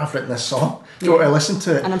guitar and went, I've written this song. Do you want to listen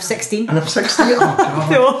to it? And I'm 16. Oh,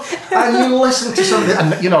 God. And you listen to somebody,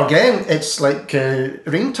 and again, it's like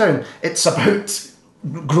Raintown. It's about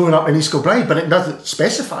growing up in East Kilbride, but it doesn't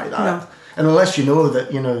specify that. No. And unless you know that,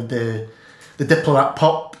 the Diplomat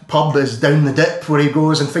pub is down the dip where he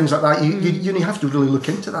goes and things like that, you have to really look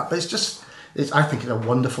into that. But I think it's a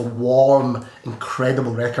wonderful, warm,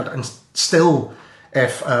 incredible record, and still,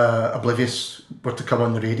 if Oblivious were to come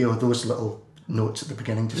on the radio, those little notes at the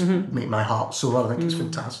beginning just make my heart soar. I think it's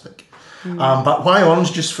fantastic. But why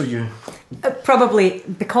Orange Juice for you? Probably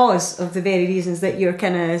because of the very reasons that you're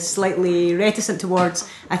kind of slightly reticent towards.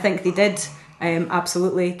 I think they did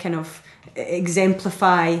absolutely kind of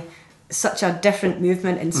exemplify such a different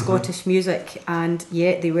movement in Scottish music, and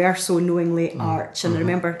yet they were so knowingly arch. And I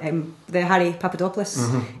remember the Harry Papadopoulos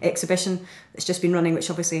exhibition that's just been running, which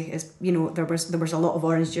obviously is, there was a lot of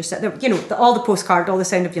Orange Juice. All the postcard, all the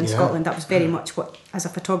sound of you in Scotland, that was very much what, as a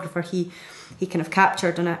photographer, he kind of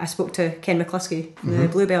captured. And I spoke to Ken McCluskey from the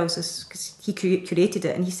Bluebells, because he curated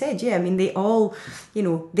it, and he said, they all,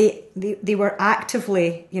 they were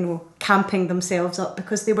actively, camping themselves up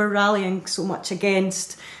because they were rallying so much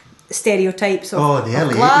against stereotypes of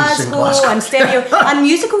Glasgow and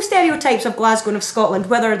musical stereotypes of Glasgow and of Scotland,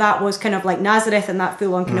 whether that was kind of like Nazareth and that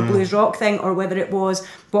full-on kind of blues rock thing, or whether it was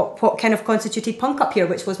what kind of constituted punk up here,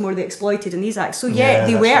 which was more the exploited in these acts. So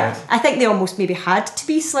they were. Right. I think they almost maybe had to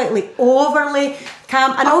be slightly overly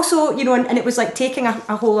camp, and also, and it was like taking a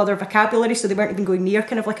whole other vocabulary, so they weren't even going near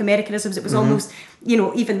kind of like Americanisms. It was almost,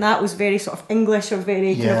 even that was very sort of English or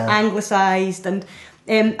very kind of anglicised, and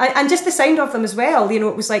just the sound of them as well.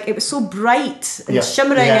 It was so bright and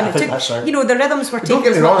shimmering, and it took, the rhythms were taken. Don't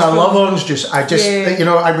get me wrong, I love Orange Juice. I just,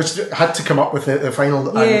 I had to come up with the final,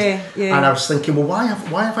 and I was thinking, well, why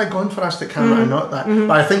have I gone for Aztec Camera and not that?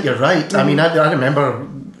 But I think you're right. I mean, I remember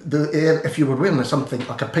if you were wearing something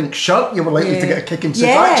like a pink shirt, you were likely to get a kick, and to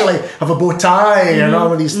actually have a bow tie and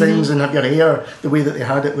all of these things and have your hair the way that they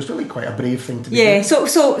had it was really quite a brave thing to do.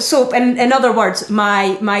 So in other words,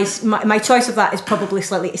 my choice of that is probably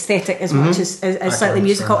slightly aesthetic as much as slightly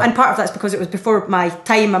musical, and part of that's because it was before my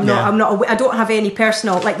time. I don't have any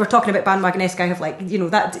personal, like we're talking about Bandwagonesque. I have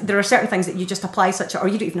that there are certain things that you just apply or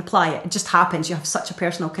you don't even apply it just happens. You have such a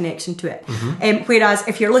personal connection to it. Whereas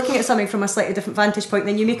if you're looking at something from a slightly different vantage point,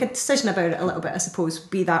 then you make a decision about it a little bit, I suppose,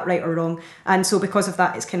 be that right or wrong. And so because of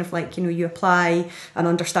that, it's kind of like, you apply an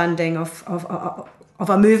understanding of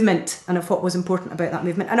a movement and of what was important about that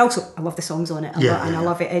movement. And also, I love the songs on it. I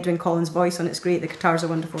love it. Edwyn Collins' voice on it's great. The guitars are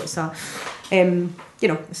wonderful. It's a,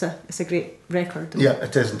 it's a great record. Yeah,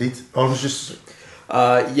 it is indeed. Orange Juice.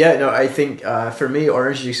 I think for me,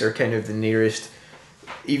 Orange Juice are kind of the nearest.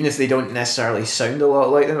 Even if they don't necessarily sound a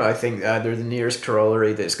lot like them, I think they're the nearest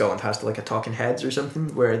corollary that Scotland has to like a Talking Heads or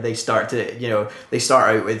something, where they start to, they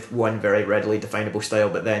start out with one very readily definable style,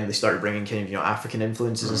 but then they start bringing kind of, African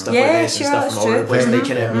influences and stuff like this and stuff from all over the place. They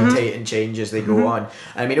kind of mutate and change as they go on.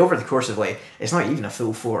 I mean, over the course of it's not even a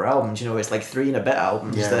full 4 albums, it's like 3 and a bit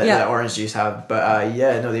albums that Orange Juice have. But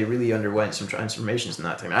they really underwent some transformations in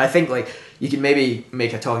that time. And I think you can maybe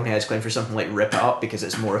make a Talking Heads claim for something like Rip It Up, because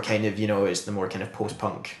it's more kind of, it's the more kind of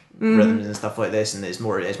post-punk rhythms and stuff like this, and it's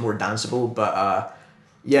more danceable. But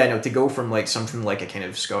to go from something like a kind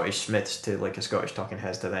of Scottish Smiths to a Scottish Talking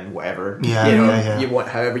Heads to then whatever you want,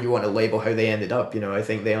 however you want to label how they ended up, I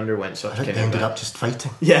think they underwent such they ended up just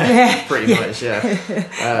fighting. Pretty much.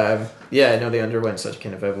 They underwent such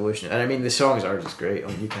kind of evolution. And I mean, the songs are just great.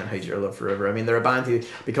 You Can't Hide Your Love Forever. I mean, they're a band who,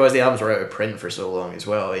 because the albums were out of print for so long as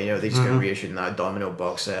well, they just got reissued in that Domino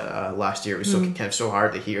box set last year. It was so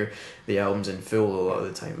hard to hear the albums in full a lot of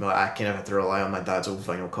the time. I kind of had to rely on my dad's old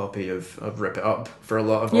vinyl copy of Rip It Up for a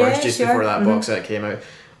lot of Orange just before that box set came out.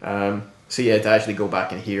 To actually go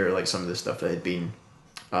back and hear some of the stuff that had been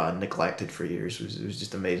neglected for years was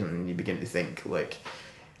just amazing. And you begin to think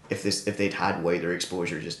if they'd had wider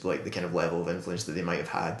exposure, just the kind of level of influence that they might have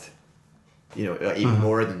had, even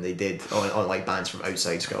more than they did on bands from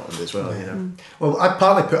outside Scotland as well. Well, I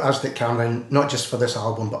partly put Aztec Cameron not just for this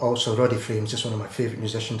album, but also Roddy Frame's just one of my favourite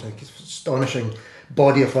musicians. I think it's an astonishing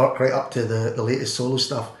body of work right up to the latest solo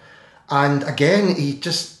stuff. And again, he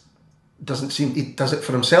just doesn't seem he does it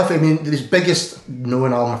for himself. I mean, his biggest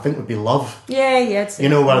known album I think would be Love. Where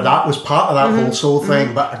that was part of that whole soul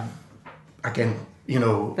thing, but again,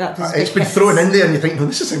 it's been thrown in there, and you think, no,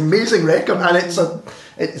 this is an amazing record, and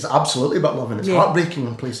it's absolutely about love, and it's heartbreaking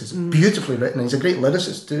in places. Beautifully written, and he's a great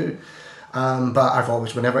lyricist too. But I've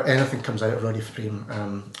always, whenever anything comes out of Roddy Frame,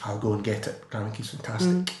 I'll go and get it. I think he's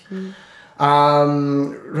fantastic.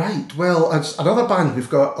 Right, well, as another band, we've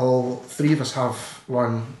got all three of us have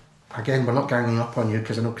one. Again, we're not ganging up on you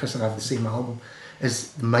because I know Chris and I have the same album.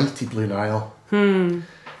 Is the Mighty Blue Nile.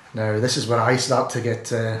 Now, this is where I start to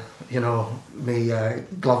get, my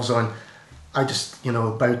gloves on. I just,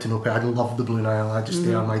 bowed to no pay. I love the Blue Nile.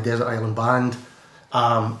 They are my desert island band.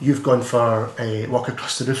 You've gone for a Walk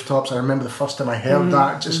Across the Rooftops. I remember the first time I heard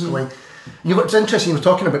that, just going... It's interesting, you were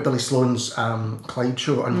talking about Billy Sloan's Clyde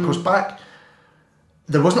show, and of course back,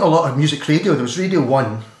 there wasn't a lot of music radio. There was Radio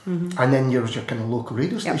 1, and then there was your kind of local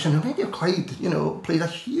radio station, and Radio Clyde, played a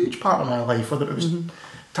huge part of my life, whether it was...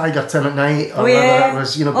 Tiger Tim at Night, or whether it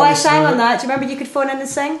was, I sang on that. Do you remember you could phone in and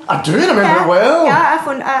sing? I do remember it well. Yeah,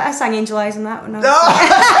 I sang Angel Eyes on that when I was,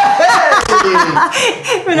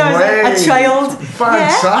 when I was a child.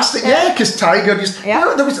 Fantastic, because Tiger used...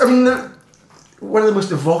 there was, one of the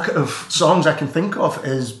most evocative songs I can think of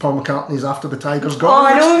is Paul McCartney's After the Tiger's Gone. Oh,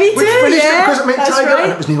 I know, me too, because it meant Tiger,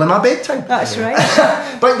 and it was nearly my bedtime. That's right.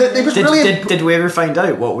 But it was really... Did we ever find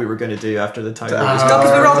out what we were going to do after the Tiger was gone? No,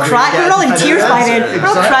 because we were all crying. We were all in tears by then. We were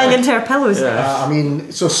all crying into our pillows.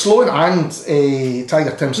 So Sloan and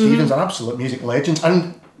Tiger Tim Stevens are absolute music legends,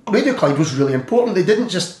 and Radio Clyde was really important. They didn't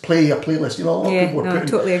just play a playlist. A lot of people were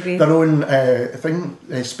putting their own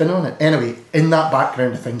spin on it. Anyway, in that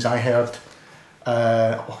background of things, I heard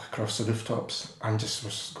Walk Across the Rooftops and just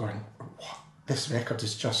was going, what? This record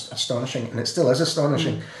is just astonishing, and it still is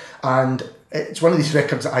astonishing. And it's one of these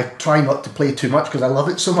records that I try not to play too much because I love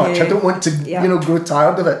it so much. I don't want to grow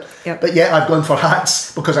tired of it. But I've gone for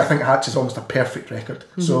Hats because I think Hats is almost a perfect record.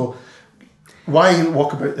 So why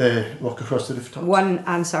Walk Across the Rooftops? One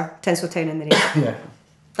answer: Tinseltown in the Rain.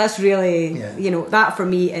 That's really, that for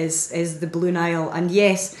me is the Blue Nile. And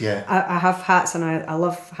I have Hats, and I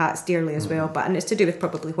love Hats dearly as well. And it's to do with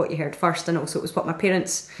probably what you heard first, and also it was what my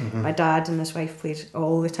parents, my dad and his wife played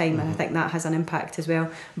all the time, and I think that has an impact as well.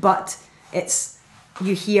 But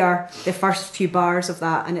you hear the first few bars of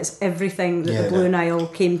that, and it's everything that the Blue Nile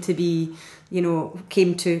came to be,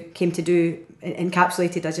 came to do.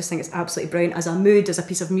 Encapsulated. I just think it's absolutely brilliant as a mood, as a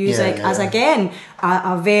piece of music, as again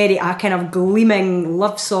a kind of gleaming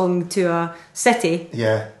love song to a city.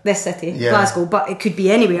 This city, Glasgow, but it could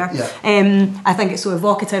be anywhere. I think it's so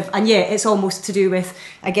evocative, and it's almost to do with,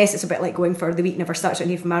 I guess it's a bit like going for The Week Never Starts Out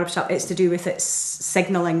Here from Arab Shop. It's to do with it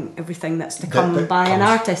signalling everything that's to come by an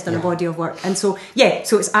artist and a body of work, and so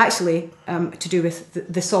it's actually to do with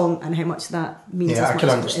the song and how much that means as much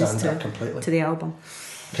as it is to the album.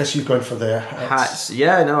 Chris, you've gone for the Hats.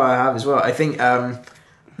 Yeah, no, I have as well. I think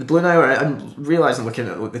The Blue Nile, I'm realising looking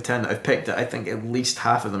at the 10 that I've picked that I think at least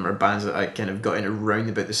half of them are bands that I kind of got in around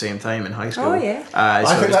about the same time in high school. Oh yeah. I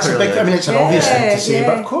think that's a big, I mean it's an obvious thing to say,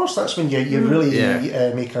 but of course that's when you really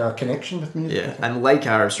make a connection with music. Yeah, and like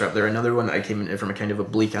Arab Strap, they're another one that I came into from a kind of a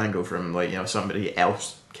bleak angle from like, somebody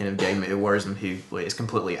else kind of getting me towards them who like is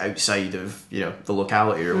completely outside of the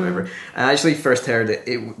locality or whatever. And I actually first heard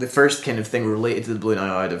it, the first kind of thing related to the Blue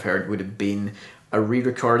Nile I'd have heard would have been a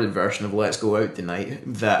re-recorded version of Let's Go Out Tonight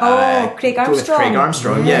that Craig Armstrong. With Craig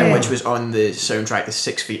Armstrong, which was on the soundtrack to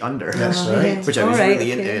 6 Feet Under. That's right. Which I was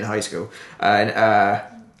really into in high school. And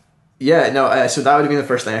so that would have been the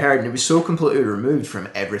first thing I heard, and it was so completely removed from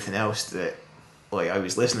everything else that like I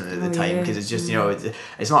was listening at the time, because it's just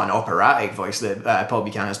it's not an operatic voice that Paul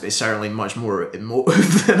Buchanan has, but it's certainly much more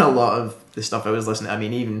emotive than a lot of the stuff I was listening to. I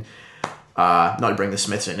mean, even not to bring the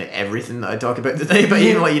Smiths into everything that I talk about today, but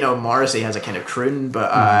even like Morrissey has a kind of croon, but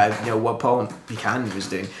what Paul Buchanan was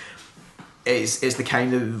doing is the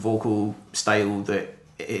kind of vocal style that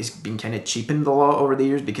it's been kind of cheapened a lot over the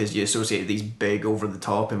years, because you associate these big over the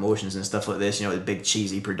top emotions and stuff like this, the big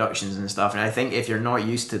cheesy productions and stuff. And I think if you're not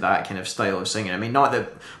used to that kind of style of singing, I mean, not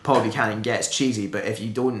that Paul Buchanan gets cheesy, but if you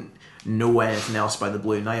don't know anything else by the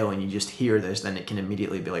Blue Nile and you just hear this, then it can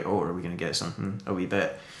immediately be like, oh, are we going to get something a wee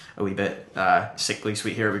bit sickly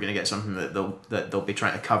sweet here? We're going to get something that they'll be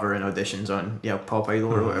trying to cover in auditions on Pop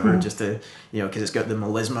Idol or whatever, just to because it's got the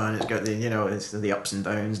melisma and it's got the it's the ups and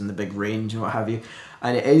downs and the big range and what have you,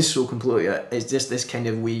 and it is so completely it's just this kind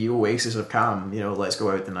of wee oasis of calm. Let's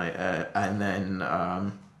Go Out Tonight, and then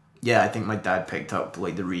I think my dad picked up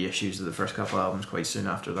like the reissues of the first couple of albums quite soon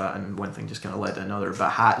after that, and one thing just kind of led to another. But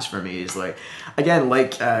Hats for me is like, again,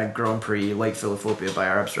 like Grand Prix, like Philophobia by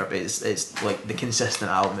Arab Strap, it's like the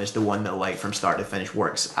consistent album is the one that like from start to finish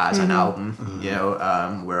works as an album,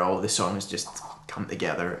 where all the songs just come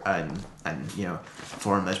together and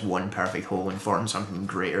form this one perfect whole and form something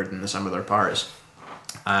greater than the sum of their parts.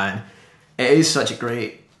 And it is such a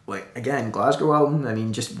great, like, again, Glasgow album. I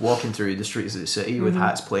mean, just walking through the streets of the city with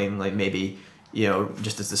Hats playing, like, maybe,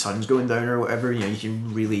 just as the sun's going down or whatever, you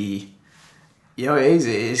can really,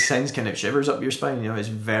 it sends kind of shivers up your spine. It's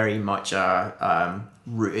very much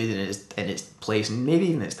rooted in its place and maybe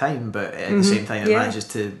even its time, but at the same time it manages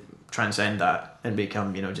to transcend that and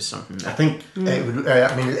become, just something that... I think it would,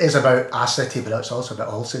 it is about a city, but it's also about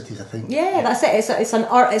all cities, I think. Yeah, that's it. It's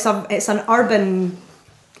an urban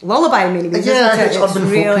lullaby, maybe. It's urban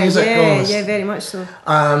folk music. Yeah, very much so.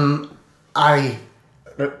 I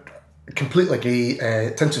completely agree.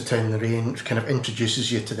 Tinseltown the Rain kind of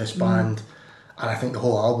introduces you to this band, and I think the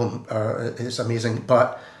whole album is amazing.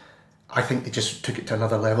 But I think they just took it to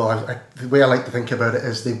another level. The way I like to think about it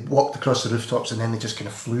is they walked across the rooftops and then they just kind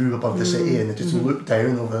of flew above the city, and they just looked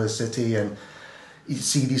down over the city, and you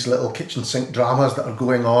see these little kitchen sink dramas that are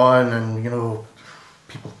going on, and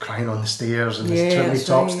people crying on the stairs and his chimney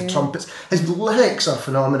tops, the trumpets. His lyrics are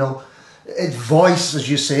phenomenal. His voice, as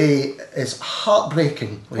you say, is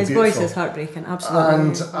heartbreaking. His voice is heartbreaking,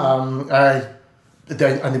 absolutely. And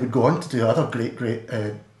they would go on to do other great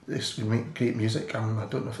make great music. I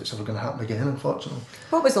don't know if it's ever going to happen again, unfortunately.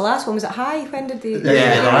 What was the last one? Was it High? When did they...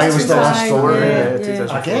 High was the last one.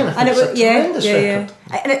 Again, I think it's a tremendous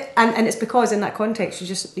record. And it's because in that context,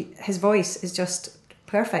 his voice is just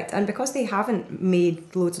perfect, and because they haven't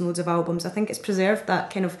made loads and loads of albums, I think it's preserved that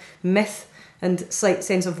kind of myth and slight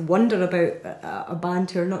sense of wonder about a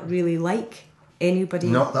band who are not really like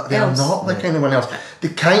anybody else. They are not like anyone else. They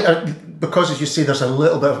kind of, because as you say, there's a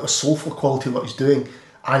little bit of a soulful quality to what he's doing.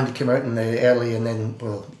 Andy came out in the early, and then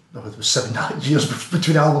there was 7 years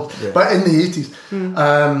between albums, but in the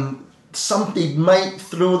 80s. Somebody might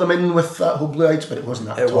throw them in with that whole Blue Eyes, but it wasn't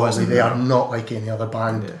that at all. They are not like any other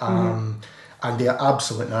band. And they are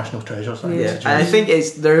absolute national treasures. And I think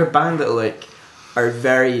they're a band that like are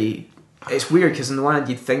very... It's weird because on the one hand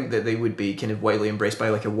you'd think that they would be kind of widely embraced by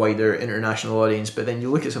like a wider international audience, but then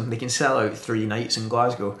you look at something, they can sell out 3 nights in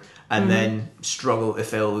Glasgow and then struggle to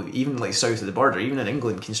fill, even like south of the border, even in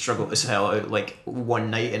England, can struggle to sell out like 1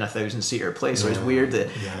 night in a 1,000-seater place. So it's weird that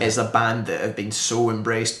it's a band that have been so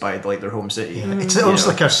embraced by like their home city. It's almost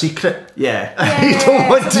like a secret. You don't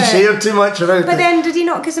want to share too much about it. But then did he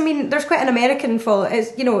not? Because I mean, there's quite an American following.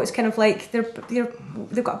 It's kind of like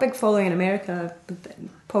they've got a big following in America.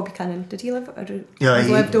 Paul Buchanan, did he live? He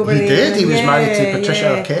lived over there. He did. He was married to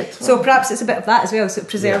Patricia Arquette. So perhaps it's a bit of that as well. So it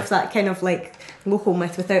preserves that kind of like local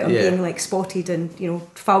myth without him being like spotted in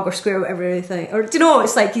Trafalgar Square, whatever everything. Or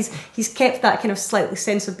it's like he's kept that kind of slightly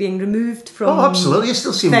sense of being removed from. Oh, absolutely! You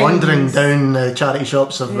still see him wandering down charity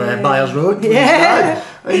shops of Byers Road. And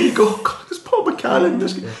you go, oh, God, it's Paul Buchanan.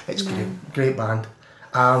 It's great band.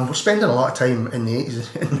 We're spending a lot of time in the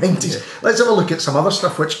 80s and 90s. Yeah. Let's have a look at some other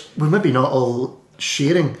stuff which we're maybe not all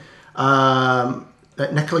sharing.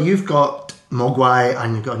 Nicola, you've got Mogwai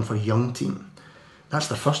and you've got in for Young Team. That's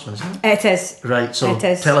the first one, isn't it? It is. Right, so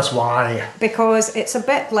tell us why. Because it's a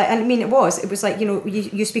bit like, I mean, it was like,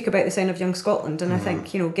 you speak about the sound of Young Scotland, and I think,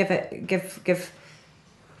 give it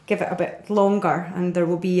a bit longer, and there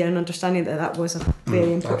will be an understanding that was a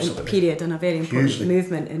very important period and a very important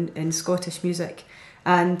movement in Scottish music.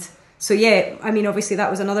 And so, yeah, I mean, obviously that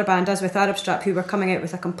was another band, as with Arab Strap, who were coming out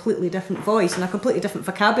with a completely different voice and a completely different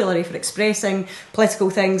vocabulary for expressing political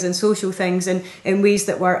things and social things in ways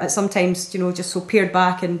that were sometimes, just so pared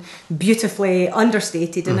back and beautifully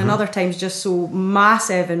understated, and in other times just so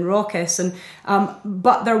massive and raucous. And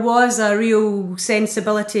but there was a real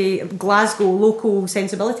sensibility, Glasgow local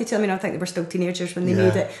sensibility to them. I mean, I think they were still teenagers when they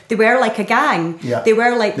made it. They were like a gang. Yeah. They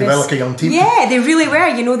were like a young team. Yeah, they really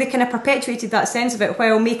were. They kind of perpetuated that sense of it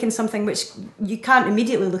while making something which you can't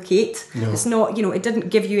immediately locate. No. It's not, it didn't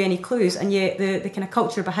give you any clues, and yet the kind of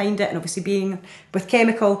culture behind it, and obviously being with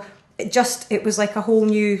Chemical, it was like a whole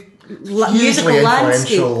new musical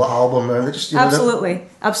landscape. Album. Absolutely.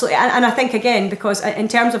 And I think, again, because in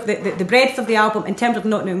terms of the breadth of the album, in terms of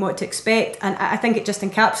not knowing what to expect, and I think it just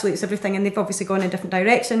encapsulates everything, and they've obviously gone in different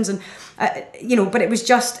directions, and but it was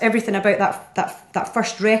just everything about that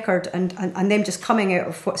first record, and them just coming out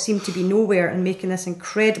of what seemed to be nowhere and making this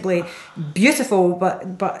incredibly beautiful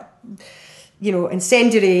but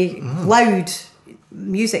incendiary, loud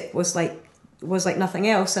music was like nothing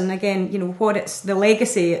else. And again, what it's the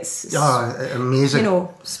legacy, it's amazing.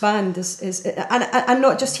 spanned is and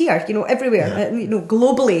not just here, everywhere.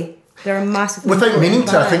 Globally, they're massive. Without meaning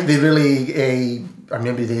to, I think they really,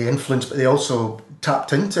 maybe they influenced, but they also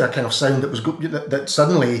tapped into a kind of sound that was that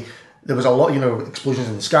suddenly. There was a lot, Explosions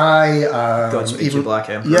in the Sky. Godspeed You Black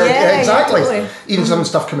Emperor. Yeah, exactly. Yeah, totally. Even some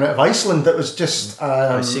stuff coming out of Iceland that was just,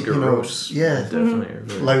 Sigur Rós. Yeah,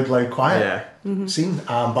 definitely. Loud, quiet scene.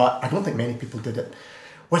 But I don't think many people did it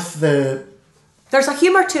with the. There's a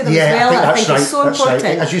humour to them as well. I think it's so important.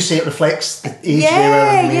 Right. As you say, it reflects the age they were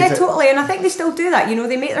when they made it. Totally. And I think they still do that.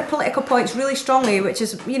 They make their political points really strongly, which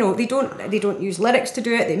is, they don't use lyrics to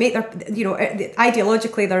do it. They make their,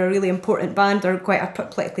 ideologically they're a really important band. They're quite a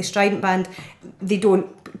politically strident band. They don't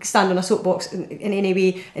stand on a soapbox in any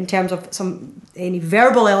way in terms of any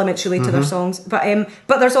verbal elements related to their songs.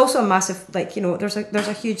 But there's also a massive, there's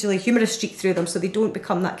a hugely humorous streak through them, so they don't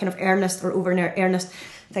become that kind of earnest or over earnest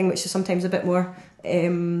thing, which is sometimes a bit more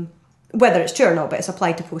whether it's true or not, but it's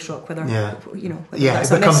applied to post rock, whether it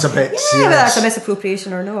becomes a bit serious. Whether that's a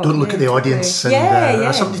misappropriation or not. Don't look at the audience.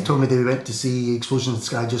 And, somebody told me they went to see Explosions in the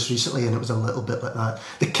Sky just recently, and it was a little bit like that.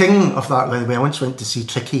 The king of that, by the way, I once went to see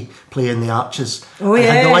Tricky play in the Arches. Oh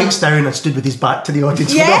yeah. Had the lights down and stood with his back to the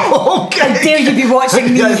audience. Yeah. How dare you be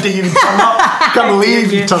watching me? Dare you turn up? Can't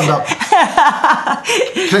believe you turned up.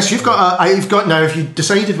 Chris, you've got now. Have you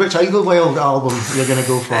decided which Idlewild album you're going to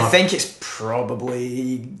go for? I think it's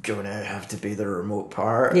probably gonna have to be the Remote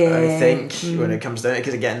Part. Yeah. I think when it comes down,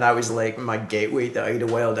 because again, that was like my gateway to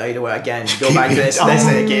Idlewild. Again, go back to this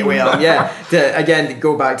gateway album. Again,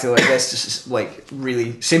 go back to this, just like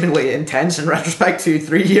really seemingly intense in retrospect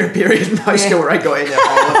 2-3 year period in high school where I got into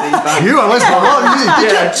all of these bands. You are listening a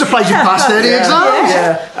lot. Surprised you passed any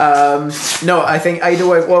exams. No, I think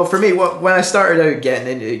Idlewild. Well, for me, when I started out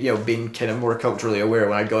getting into being kind of more culturally aware,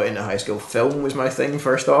 when I got into high school, film was my thing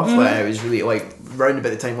first off. Like, I was really round about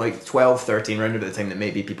the time 12, 13, round about the time that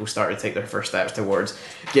maybe people started to take their first steps towards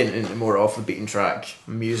getting into more off the beaten track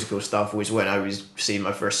musical stuff, was when I was seeing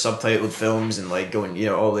my first subtitled films and going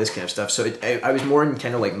all this kind of stuff. So I was more in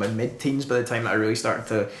kind of my mid-teens by the time I really started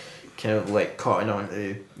to kind of cotton on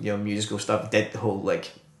to musical stuff. Did the whole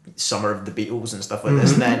Summer of the Beatles and stuff like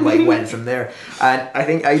this, and then went from there. And I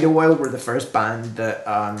think Idlewild were the first band that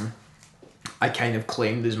I kind of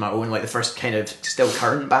claimed as my own, the first kind of still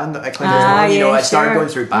current band that I claimed as my own. I started going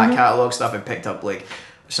through back catalogue stuff. I picked up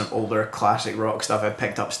some older classic rock stuff. I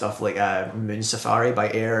picked up stuff like Moon Safari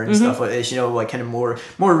by Air and stuff like this. Kind of more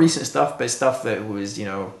recent stuff, but stuff that was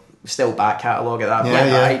still back catalogue at that point.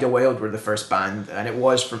 Idlewild were the first band, and it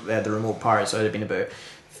was from the Remote Part, so it had been about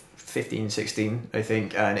 15, 16, I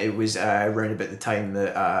think, and it was around about the time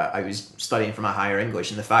that I was studying for my higher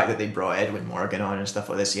English, and the fact that they brought Edwin Morgan on and stuff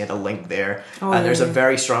like this, you had a link there, and there's a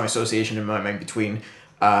very strong association in my mind between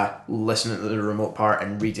listening to the Remote Part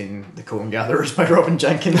and reading The Coen Gatherers by Robin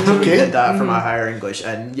Jenkins. We did that for my higher English,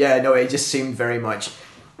 and it just seemed very much,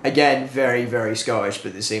 again, very, very Scottish, but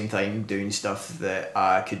at the same time doing stuff that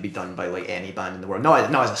could be done by any band in the world.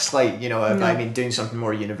 Not as a slight, I mean, doing something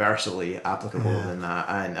more universally applicable than that.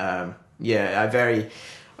 And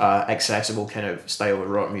accessible kind of style of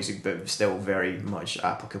rock music, but still very much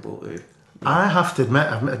applicable to. I have to admit,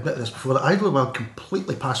 I've admitted this before, that Idlewild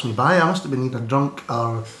completely passed me by. I must have been either drunk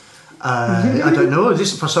or I don't know,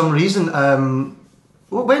 just for some reason.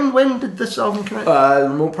 When did this album come out? The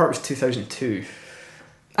remote part was 2002.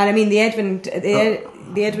 And I mean the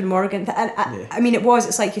Edwin Morgan. I mean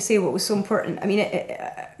it's like you say, what was so important. I mean,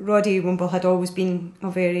 Roddy Wimble had always been a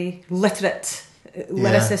very literate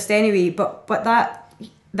lyricist anyway, but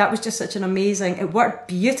that was just such an amazing. It worked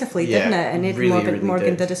beautifully, didn't it? And Edwin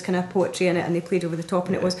Morgan did his kind of poetry in it, and they played over the top,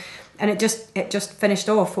 and it just finished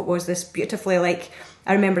off what was this beautifully, like,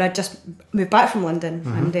 I remember I'd just moved back from London,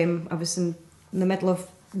 and I was in the middle of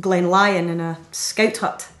Glen Lyon in a scout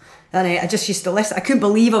hut. And I just used to listen. I couldn't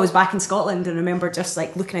believe I was back in Scotland, and remember just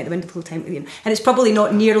like looking out the window the whole time. And it's probably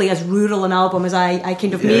not nearly as rural an album as I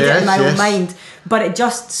kind of made it in my own mind, but it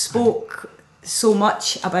just spoke so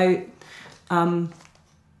much about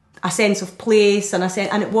a sense of place and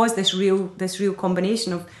and it was this real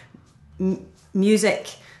combination of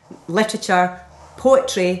music, literature,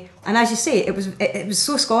 poetry, and as you say, it was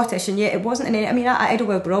so Scottish, and yet it wasn't in any. I mean,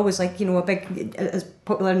 Idlewild were always like, a big, as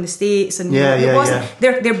popular in the States, and it wasn't.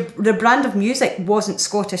 Their brand of music wasn't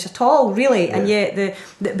Scottish at all, really, and yet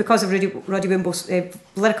because of Roddy Wimble's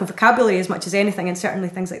lyrical vocabulary as much as anything, and certainly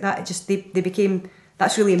things like that, it just they became.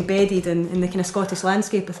 That's really embedded in the kind of Scottish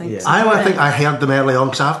landscape, I think. Yeah. I think I heard them early on,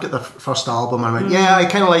 because I've got their first album, and I went, I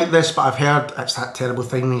kind of like this, but I've heard it's that terrible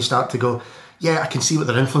thing when you start to go, I can see what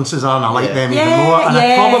their influences are, and I like them even more, and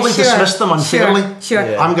I probably dismissed them unfairly.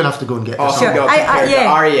 I'm going to have to go and get this.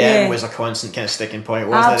 R.E.M. was a constant kind of sticking point,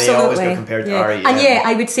 wasn't it? They always got compared to R.E.M.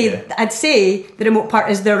 And I'd say the remote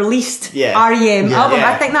part is their least R.E.M. album.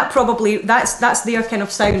 I think that probably that's their kind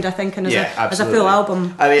of sound, I think, and as a full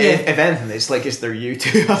album. I mean, if anything, it's their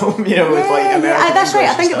U2 album, with like American that's right.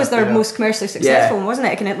 English I think it was their stuff, most commercially successful one, wasn't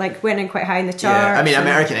it? It kind of like went in quite high in the charts. I mean,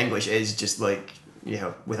 American English is just like,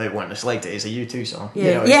 without wanting to select it, it's a U2 song.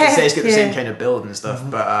 It's got the same kind of build and stuff,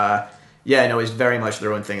 but it's very much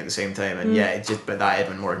their own thing at the same time, and but that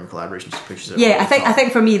Edwin Morgan collaboration just pushes it. I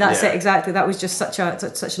think for me that's it exactly. That was just such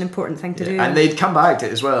an important thing to do. And they'd come back to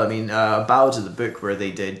it as well. I mean, Ballads of the Book, where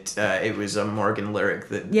they did it was a Morgan lyric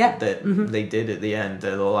that they did at the end.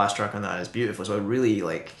 The last track on that is beautiful. So I really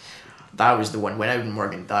like. That was the one, when Edwin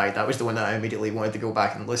Morgan died, that was the one that I immediately wanted to go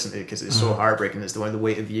back and listen to, because it's so heartbreaking. It's the one of The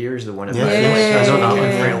Weight of Years, the one about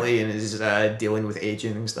frailty and is dealing with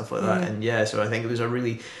aging and stuff like that. And so I think it was a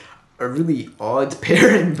really odd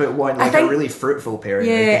pairing, but a really fruitful pairing.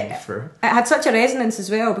 I think, it had such a resonance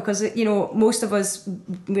as well, because most of us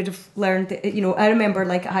would have learned. I remember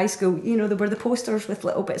like at high school, there were the posters with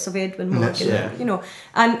little bits of Edwin Morgan,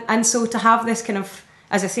 and so to have this kind of.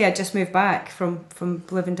 As I say, I just moved back from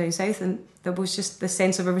living down south, and there was just the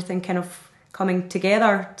sense of everything kind of coming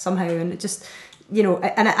together somehow, and it just,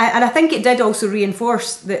 and I think it did also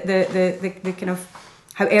reinforce the kind of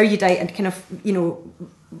how erudite and kind of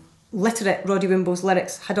literate Roddy Wimble's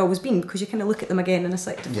lyrics had always been, because you kind of look at them again in a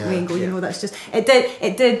slightly different way and go, that's just it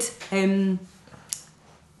did.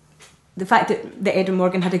 The fact that Edwin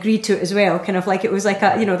Morgan had agreed to it as well, kind of like it was like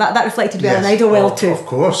a that reflected well in Idlewild too. Of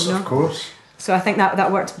course. So I think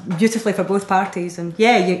that worked beautifully for both parties, and you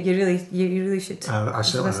really should listen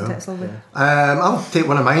to it. It's lovely. I'll take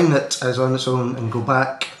one of mine that is on its own and go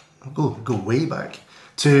way back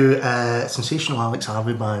to Sensational Alex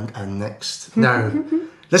Harvey Band and Next. Now,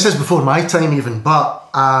 this is before my time even, but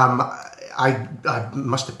I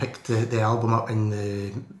must have picked the album up in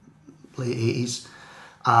the late 80s,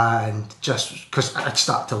 and just because I'd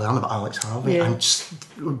started to learn about Alex Harvey, and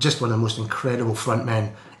just one of the most incredible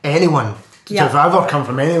frontmen anyone to have ever come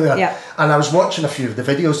from anywhere. And I was watching a few of the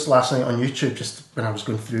videos last night on YouTube, just when I was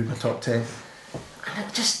going through my top 10,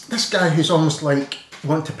 and just this guy who's almost like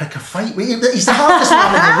wanting to pick a fight. He's the hardest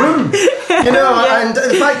man in the room, and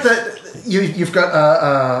the fact that you've got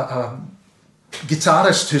a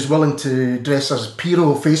guitarist who's willing to dress as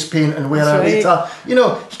Pyro, face paint, and wear a guitar. He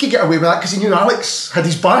could get away with that because he knew Alex had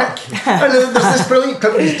his back. And there's this brilliant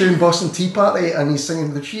clip where he's doing Boston Tea Party, and he's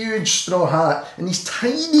singing with a huge straw hat and these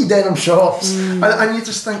tiny denim shorts, and you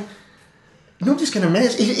just think nobody's going to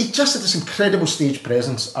mess. He just had this incredible stage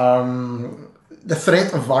presence. The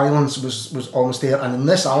threat of violence was almost there, and in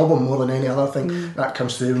this album more than any other thing that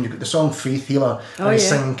comes through. When you've got the song Faith Healer and he's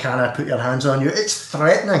singing Can I Put Your Hands on You, it's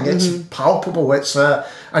threatening, it's palpable, it's and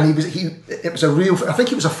it was a real, I think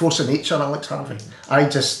he was a force of nature, Alex Harvey. I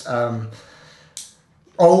just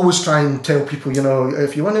always try and tell people,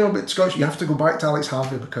 if you want to know about Scottish, you have to go back to Alex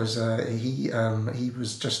Harvey, because he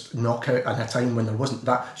was just knockout at a time when there wasn't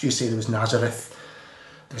that, as you say, there was Nazareth,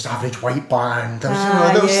 was Average White Band.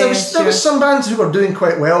 There was some bands who were doing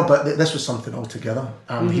quite well, but this was something altogether.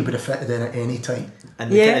 He would have fitted in at any time.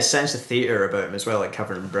 And the kind of sense of theatre about him as well, like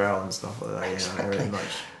covering Brill and stuff like that. Exactly. Very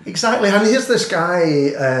much. Exactly. And here's this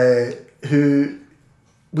guy who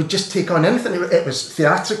would just take on anything. It was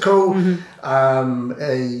theatrical. It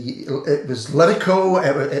was lyrical.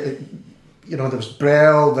 There was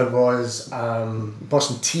Brill. There was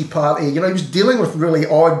Boston Tea Party. He was dealing with really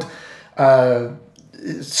odd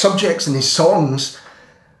subjects in his songs.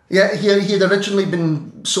 Yeah, he had originally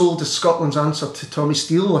been sold as Scotland's answer to Tommy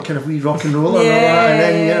Steele, a kind of wee rock and roller, and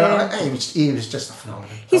then he was just a phenomenon.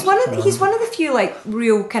 He's one of the few like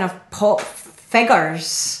real kind of pop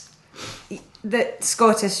figures that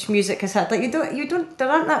Scottish music has had. Like there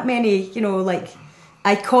aren't that many, like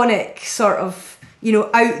iconic sort of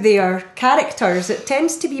out there characters. It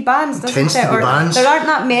tends to be bands, doesn't it? There aren't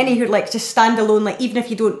that many who like just stand alone. Like even if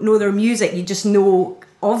you don't know their music, you just know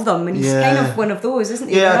of them, and he's kind of one of those, isn't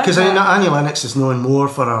he? Yeah, because Annie Lennox is known more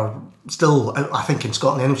for her. Still, I think in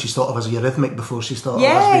Scotland, anyway, she's thought of as Eurythmic before she started.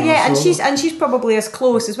 And she's probably as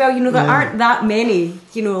close as well. There aren't that many,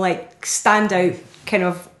 like standout kind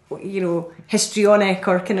of, histrionic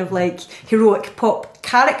or kind of like heroic pop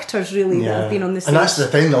characters really that have been on the stage. And that's the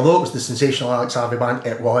thing, although it was the sensational Alex Harvey band,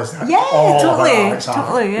 it was that. Totally.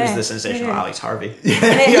 It was the sensational Alex Harvey.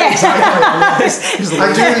 The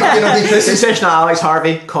sensational Alex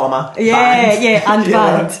Harvey, band.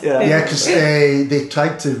 Band. Yeah, because they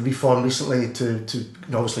tried to reform recently to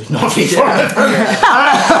obviously not reform.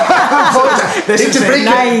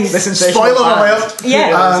 Spoiler alert.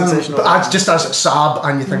 But just as Sab,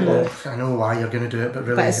 and you think, I know why you're going to do it, but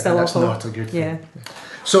really, that's not a good thing. Yeah.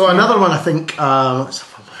 So another one, I think. Let's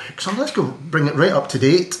have a look. So let's go bring it right up to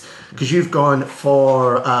date, because you've gone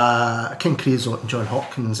for King Creosote and John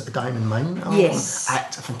Hopkins' Diamond Mine album. Yes.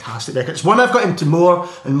 It's a fantastic record. It's one I've got into more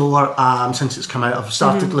and more since it's come out. I've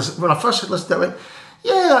started listening. When I first listened to it, I went,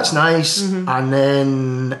 yeah, that's nice. And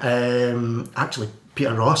then actually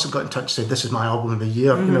Peter Ross had got in touch and said, this is my album of the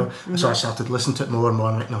year. So I started listening to it more and more.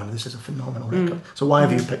 I'm like, no, this is a phenomenal record. So why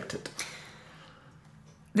have you picked it?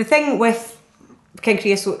 The thing with King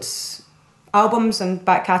Creosote's albums and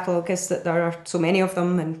back catalogue is that there are so many of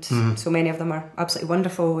them, and so many of them are absolutely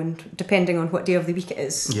wonderful, and depending on what day of the week it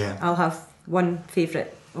is, I'll have one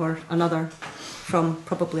favourite or another from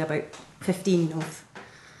probably about 15 of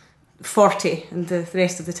 40, and the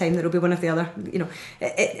rest of the time there will be one of the other.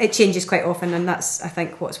 It changes quite often, and that's, I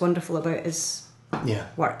think, what's wonderful about his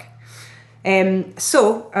work.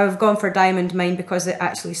 So I've gone for Diamond Mine because it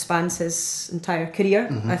actually spans his entire career.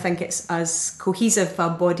 I think it's as cohesive a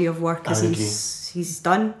body of work as he's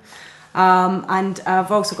done. And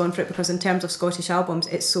I've also gone for it because in terms of Scottish albums,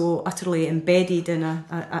 it's so utterly embedded in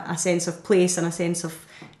a sense of place and a sense of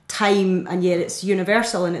time, and yet it's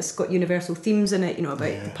universal, and it's got universal themes in it, about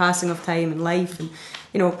the passing of time and life, and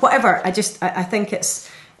whatever. I think it's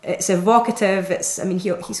evocative.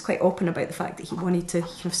 He's quite open about the fact that he wanted to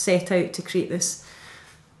kind of set out to create this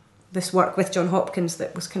work with John Hopkins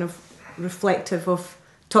that was kind of reflective of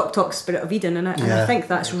Talk Spirit of Eden, and I think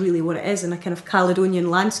that's really what it is, in a kind of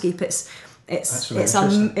Caledonian landscape. It's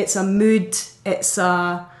a mood.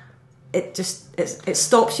 It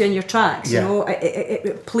stops you in your tracks.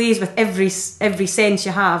 It plays with every sense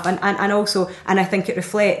you have, and I think it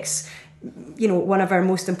reflects one of our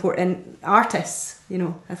most important artists.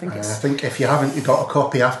 I think if you haven't got a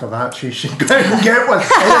copy after that, you should go and get one.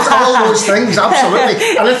 It's all those things,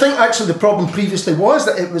 absolutely. And I think actually the problem previously was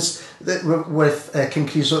that it was with King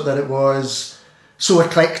Creosote, that it was so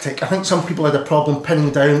eclectic. I think some people had a problem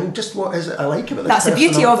pinning down just what is it I like about this. That's the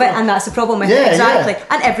beauty of it, and that's the problem with it, exactly.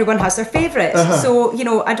 And everyone has their favourites. So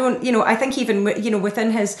I don't. I think even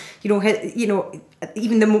within his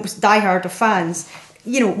even the most diehard of fans,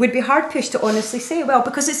 would be hard pushed to honestly say, well,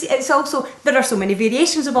 because it's also, there are so many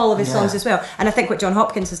variations of all of his songs as well. And I think what John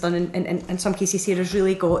Hopkins has done in some cases here has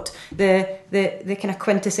really got the kind of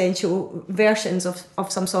quintessential versions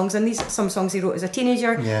of some songs. And some songs he wrote as a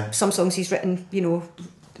teenager, some songs he's written,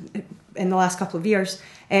 in the last couple of years.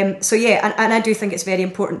 And I do think it's very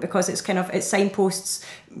important, because it signposts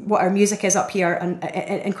what our music is up here, and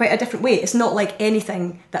in quite a different way. It's not like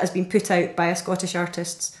anything that has been put out by a Scottish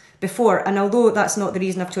artist before, and although that's not the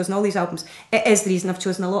reason I've chosen all these albums, it is the reason I've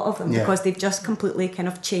chosen a lot of them, because they've just completely kind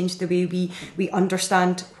of changed the way we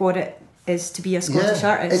understand what it is to be a Scottish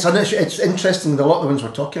artist. It's interesting that a lot of the ones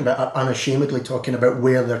we're talking about are unashamedly talking about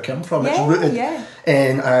where they come from. It's rooted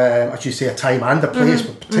in, as you say, a time and a place,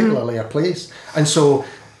 but particularly a place. And so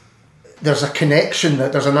there's a connection,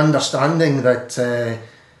 that there's an understanding that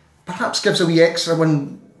perhaps gives a wee extra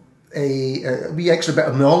when a wee extra bit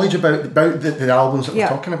of knowledge about the albums that we're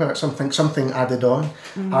talking about, something added on.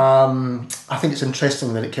 I think it's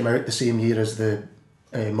interesting that it came out the same year as the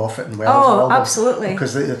Moffat and Wells album. Absolutely.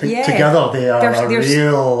 Because I think together they are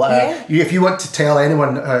real... if you want to tell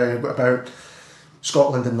anyone about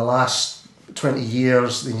Scotland in the last 20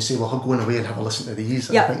 years, then you say, well, I'll go away and have a listen to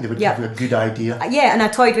these. I think they would give you a good idea. Yeah, and I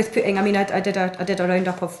toyed with putting... I mean, I did a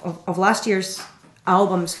roundup of last year's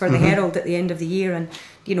albums for the Herald at the end of the year, and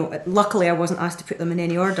luckily I wasn't asked to put them in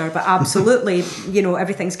any order, but absolutely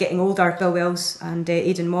everything's getting older. Bill Wells and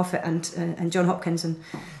Aidan Moffat and John Hopkins and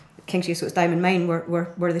King's Use, so it's Diamond Mine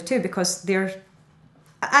were the two, because they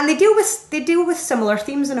deal with similar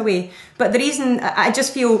themes in a way. But the reason I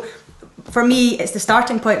just feel, for me, it's the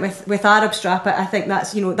starting point with Arab Strap. I think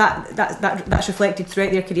that's that's reflected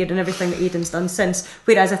throughout their career and everything that Aidan's done since.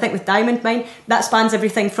 Whereas I think with Diamond Mine, that spans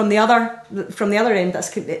everything from the other end.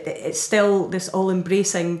 It's still this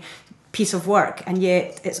all-embracing piece of work, and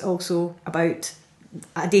yet it's also about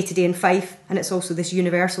a day-to-day in Fife, and it's also this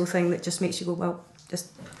universal thing that just makes you go, well,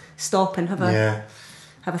 just stop and have a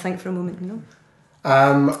think for a moment.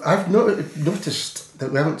 I've noticed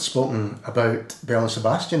that we haven't spoken about Belle and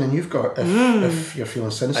Sebastian, and you've got If You're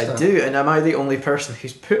Feeling Sinister. I do, and am I the only person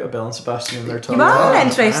who's put a Belle and Sebastian in their top? You are,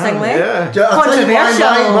 interestingly.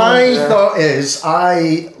 Controversial. My thought is,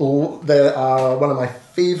 they are one of my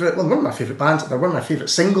favourite bands. They're one of my favourite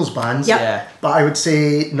singles bands. But I would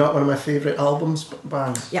say not one of my favourite albums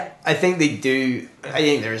bands. I think they do. I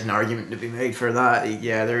think there's an argument to be made for that.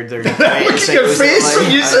 They're Look at your face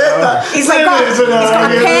when you said that. He's got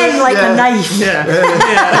a pen like a knife.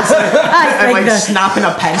 I'm like snapping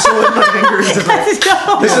a pencil with my fingers.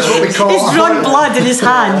 This is what we call... He's drawn blood in his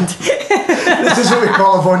hand. This is what we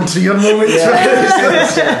call a Von Trier moment.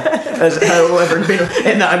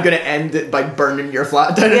 In that I'm going to end it by burning your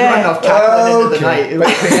flat down and run off cackling into the night.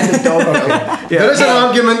 Like the end of Dogville. There is an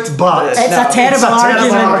argument, but... It's a terrible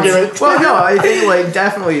argument. Well, no, I think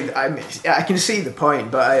definitely I can see the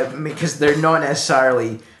point, but because they're not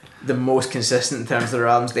necessarily the most consistent in terms of their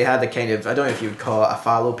albums. They had a kind of, I don't know if you would call it a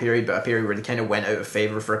fallow period, but a period where they kind of went out of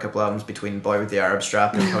favour for a couple of albums, between Boy with the Arab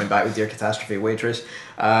Strap and coming back with Dear Catastrophe Waitress.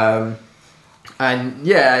 And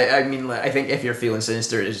yeah, I mean, I think If You're Feeling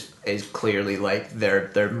Sinister is clearly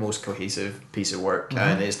their most cohesive piece of work,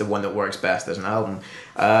 and is the one that works best as an album.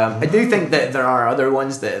 I do think that there are other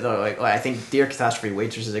ones that are like I think Dear Catastrophe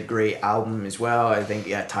Waitress is a great album as well. I think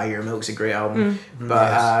Tiger Milk's a great album,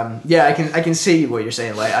 but I can see what you're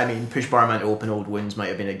saying. I mean, Push Barman to Open Old Wounds might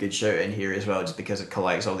have been a good shout in here as well, just because it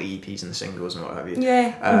collects all the EPs and the singles and what have you.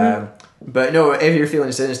 But no, If You're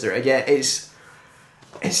Feeling Sinister, again, it's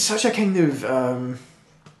such a kind of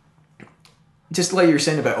just like you were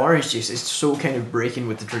saying about Orange Juice, it's so kind of breaking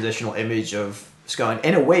with the traditional image of Scotland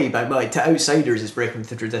in a way, but to outsiders it's breaking with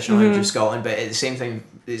the traditional image of Scotland, but at the same time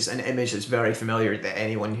it's an image that's very familiar to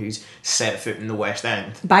anyone who's set foot in the West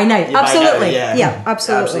End by now. Absolutely.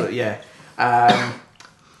 Absolutely, yeah.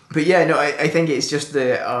 But yeah, no, I think it's just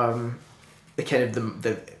the kind of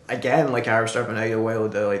the again, like Arab Strap and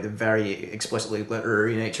Idlewild, the very explicitly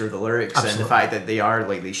literary nature of the lyrics, and the fact that they are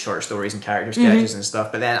like these short stories and character sketches and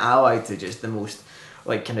stuff, but then allied to just the most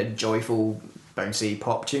kind of joyful, bouncy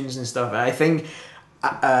pop tunes and stuff. And I think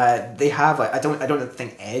they have I don't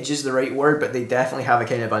think edge is the right word, but they definitely have a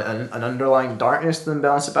kind of an underlying darkness to them,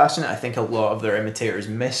 Belle and Sebastian. I think a lot of their imitators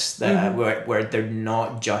miss that, where they're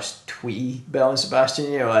not just twee Belle and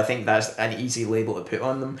Sebastian. I think that's an easy label to put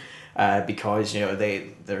on them. Because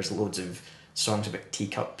there's loads of songs about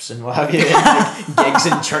teacups and what have you, and gigs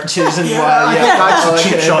in churches and that's a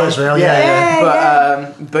cheap shot as well.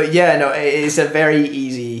 But no, it's a very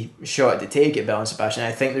easy shot to take at Belle and Sebastian.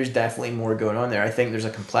 I think there's definitely more going on there. I think there's a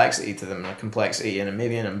complexity to them, and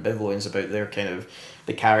maybe an ambivalence about their kind of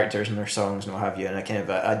the characters and their songs and what have you, and a kind of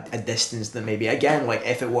a distance that maybe, again, like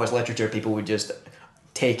if it was literature, people would just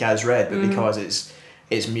take as read, but because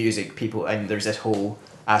it's music, people, and there's this whole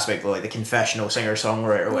aspect of like the confessional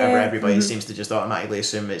singer-songwriter or whatever, everybody seems to just automatically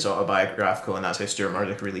assume it's autobiographical, and that's how Stuart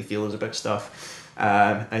Murdoch really feels about stuff.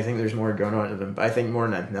 I think there's more going on to them, but I think more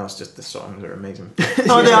than anything else, just the songs are amazing.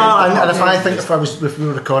 Oh, they are, and if we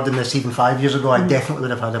were recording this even 5 years ago, I definitely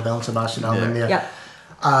would have had a Belle and Sebastian album there.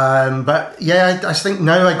 But I think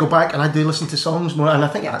now I go back and I do listen to songs more, and I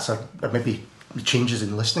think that's maybe changes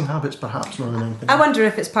in listening habits, perhaps, more than anything. I wonder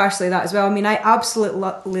if it's partially that as well. I mean, I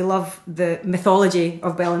absolutely love the mythology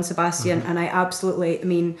of Belle and Sebastian, and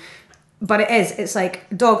but it's like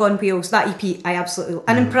Dog on Wheels, that EP, I absolutely,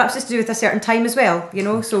 and perhaps it's to do with a certain time as well,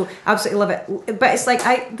 so absolutely love it. But it's like,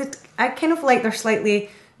 I kind of like they're slightly, I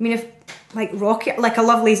mean, like rocky, like I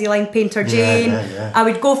love Lazy Line Painter Jane. I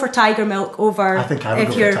would go for Tiger Milk over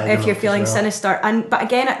if you're feeling sinister. But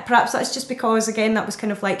again, perhaps that's just because again that was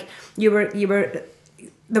kind of like you were.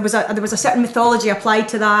 There was a certain mythology applied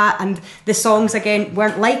to that, and the songs again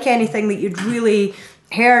weren't like anything that you'd really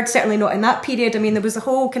heard. Certainly not in that period. I mean, there was a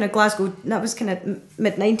whole kind of Glasgow. That was kind of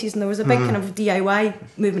mid-90s, and there was a big kind of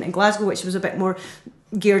DIY movement in Glasgow, which was a bit more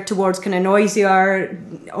geared towards kind of noisier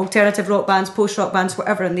alternative rock bands, post-rock bands,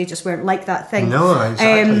 whatever, and they just weren't like that thing. No,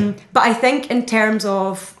 exactly. But I think in terms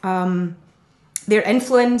of their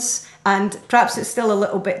influence, and perhaps it's still a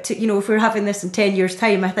little bit too, if we're having this in 10 years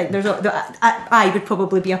time, I think I would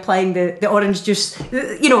probably be applying the orange juice,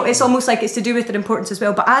 it's almost like it's to do with their importance as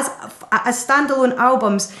well. But as standalone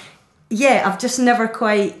albums, I've just never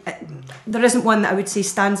quite, there isn't one that I would say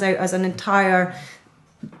stands out as an entire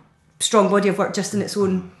strong body of work just in its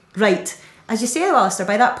own right. As you say, Alistair,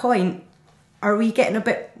 by that point, are we getting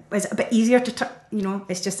is it a bit easier to,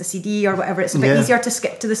 it's just a CD or whatever, it's a bit easier to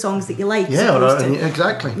skip to the songs that you like.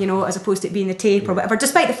 Exactly. As opposed to it being the tape or whatever,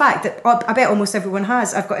 despite the fact that I bet almost everyone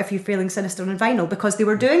has. I've got a few Feeling Sinister on vinyl because they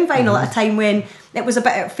were doing vinyl at a time when it was a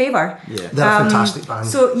bit out of favour. Yeah. They're a fantastic band.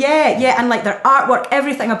 So, and like their artwork,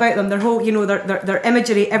 everything about them, their whole, their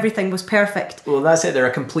imagery, everything was perfect. Well, that's it, they're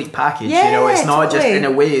a complete package, it's not just, in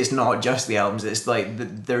a way, it's not just the albums, it's like,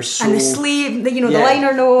 they're so... And the sleeve, the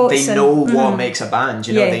liner notes. They know what makes a band,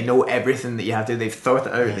 they know everything that you have to, they've thought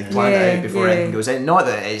it out, they've planned it out before anything goes in. Not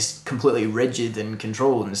that it's completely rigid and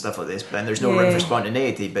controlled and stuff like this, but there's no room for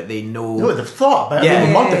spontaneity, but they know... No, they've thought about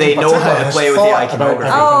it. They know how to play with the iconography.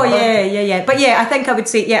 Oh, yeah. But I think I would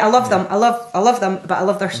say, I love them. I love them, but I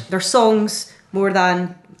love their songs more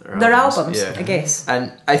than their albums, I guess.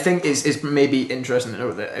 And I think it's maybe interesting to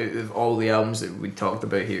note that out of all the albums that we talked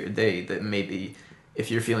about here today, that maybe if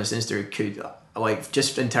you're Feeling Sinister could, like,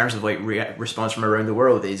 just in terms of like response from around the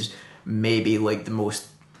world, is maybe like the most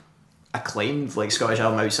acclaimed like Scottish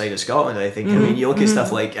album outside of Scotland, I think. I mean, you look at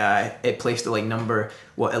stuff like it placed at like number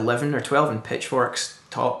 11 or 12 in Pitchfork's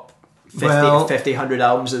top 50, 100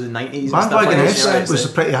 albums of the 90s. Bandwagonesque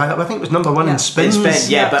was pretty high up. I think it was number one in spins.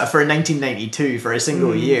 But for 1992, for a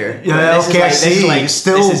single year.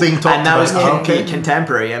 Still being talked about. And that was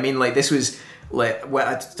contemporary. I mean, like, this was... like,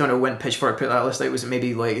 I don't know when Pitchfork put that list out. Was it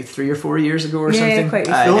maybe like 3 or 4 years ago or something? Quite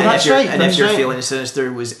that's right. And if you're Feeling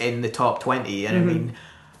Sinister was in the top 20, and I mean,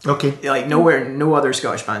 like no other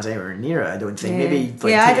Scottish bands anywhere near it. I don't think. Maybe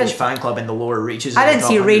like Teenage Fan Club in the lower reaches. I didn't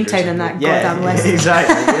see Raintown in that goddamn list.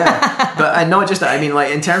 Exactly. But and not just that. I mean,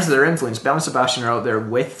 like, in terms of their influence, Belle and Sebastian are out there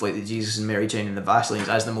with like the Jesus and Mary Chain and the Vaselines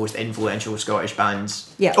as the most influential Scottish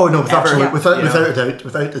bands. Yeah. Oh no, absolutely,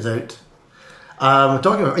 without a doubt. We're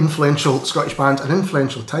talking about influential Scottish bands, an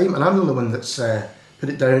influential time, and I'm the only one that's put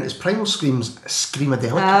it down. It's Primal Scream's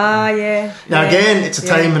Screamadelica. Now again, it's a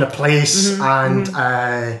time and a place, and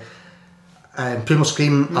Primal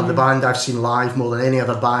Scream are the band I've seen live more than any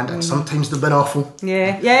other band, and sometimes they've been awful.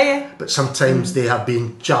 But sometimes they have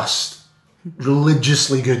been just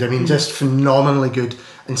religiously good. I mean, just phenomenally good.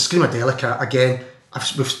 And Screamadelica, again,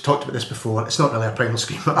 we've talked about this before. It's not really a Primal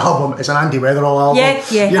Scream album. It's an Andy Weatherall album.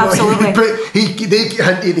 Absolutely.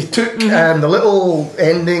 They took the little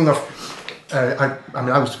ending of. I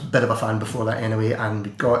was a bit of a fan before that anyway, and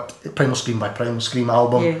we got Primal Scream by Primal Scream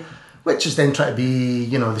album, which is then trying to be,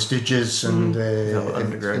 the Stooges and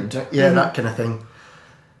Underground, that kind of thing.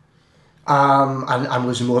 And I'm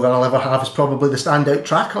Losing More Than I'll Ever Have is probably the standout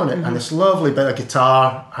track on it, and this lovely bit of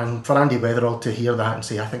guitar, and for Andy Weatherall to hear that and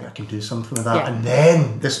say, I think I can do something with that, and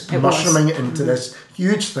then this mushrooming it into this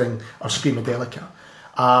huge thing of Screamadelica.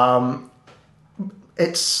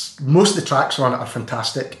 It's most of the tracks on it are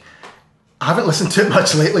fantastic. I haven't listened to it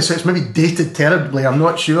much lately, so it's maybe dated terribly. I'm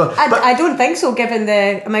not sure. I don't think so, given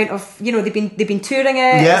the amount of they've been touring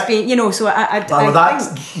it. Yeah. It's been, so I think.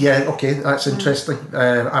 That's interesting.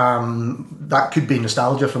 That could be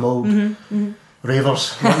nostalgia from old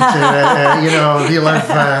ravers wanting to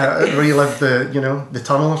relive the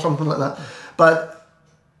tunnel or something like that. But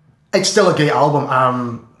it's still a great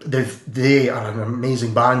album. They are an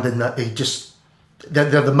amazing band in that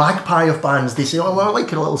they're the magpie of bands. They say, I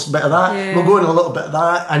like a little bit of that, we'll go in a little bit of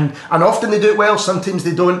that, and often they do it well, sometimes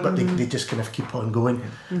they don't, but they just kind of keep on going.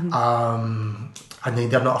 And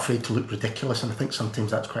they're not afraid to look ridiculous, and I think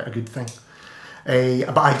sometimes that's quite a good thing.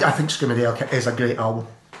 But I think Screamadelica is a great album.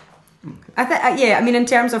 I mean, in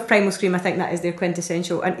terms of Primal Scream, I think that is their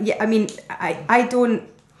quintessential, and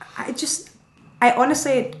I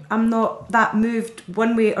honestly, I'm not that moved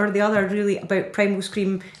one way or the other really about Primal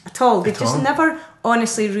Scream at all. They just never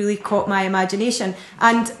honestly really caught my imagination,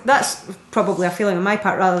 and that's probably a feeling on my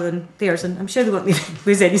part rather than theirs, and I'm sure they won't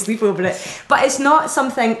lose any sleep over it. But it's not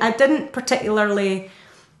something I didn't particularly.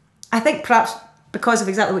 I think perhaps because of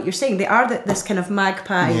exactly what you're saying, they are this kind of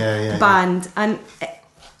magpie band, and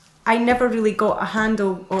I never really got a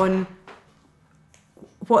handle on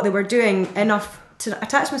what they were doing enough to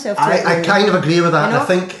attach myself to it. I kind of agree with that. I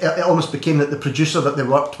think it almost became that the producer that they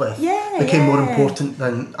worked with became more important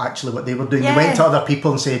than actually what they were doing. They went to other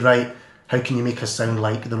people and said, right, how can you make us sound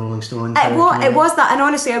like the Rolling Stones? It was that, and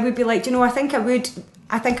honestly I would be like, I think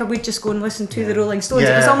I would just go and listen to the Rolling Stones.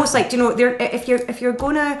 It was almost like, if you're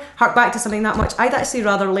going to hark back to something that much, I'd actually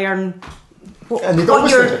rather learn and they'd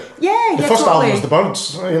always did it. The first album was the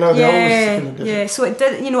Birds, they always kind of did it. So it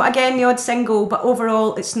did, again, the odd single, but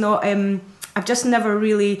overall it's not. I've never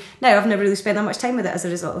really spent that much time with it as a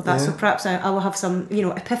result of that. So perhaps I will have some,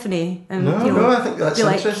 epiphany. And, I think that's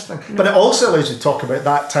interesting. But it also allows you to talk about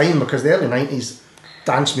that time, because the early 90s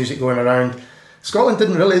dance music going around. Scotland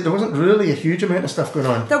there wasn't really a huge amount of stuff going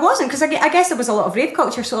on. There wasn't, because I guess there was a lot of rave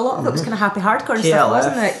culture, so a lot of it was kind of happy hardcore and stuff,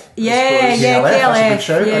 wasn't it? KLF, that's a good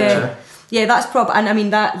shout, actually. Yeah, that's probably, and I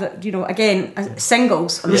mean that again,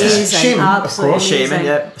 singles, amazing, Shaman, absolutely of course. amazing.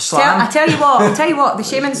 Shaman, Slam. I tell you what, the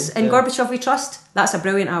Shamans in Gorbachev We Trust, that's a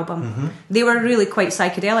brilliant album. They were really quite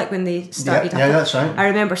psychedelic when they started. Yeah, that's right. I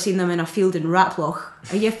remember seeing them in a field in Raploch.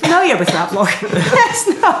 Are you familiar with Raploch? It's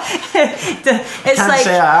not. It's Can't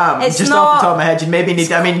say I am. It's just not, off the top of my head. You maybe need.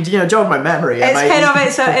 Jog my memory.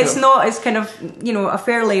 It's kind of a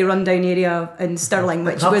fairly rundown area in Stirling,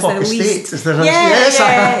 which was the least. Which is the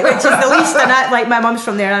least. And my mum's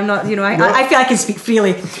from there. I'm not. I feel I can speak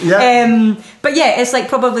freely. Yeah. But yeah, it's like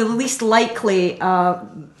probably the least likely.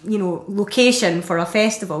 Location for a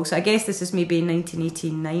festival. So I guess this is maybe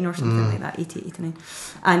 1989 or something like that, 88, 89.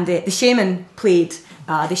 And the Shaman played,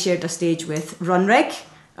 they shared a stage with Runrig,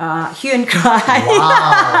 Hue and Cry.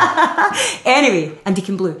 Wow. Anyway, and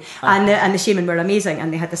Deacon Blue. And the Shaman were amazing,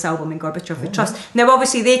 and they had this album in Gorbachev We Trust. Now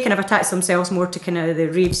obviously they kind of attached themselves more to kind of the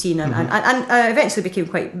rave scene and eventually became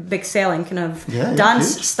quite big selling kind of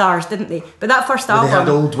dance stars, didn't they? But that first album... They had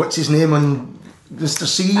old, what's his name on... Mr.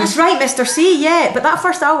 C. That's right, Mr. C, yeah. But that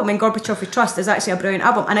first album, in Gorbachev We Trust, is actually a brilliant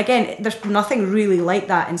album. And again, there's nothing really like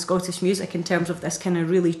that in Scottish music in terms of this kind of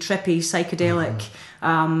really trippy, psychedelic,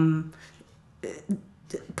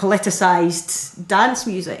 politicised dance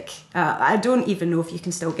music. I don't even know if you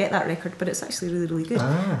can still get that record, but it's actually really, really good.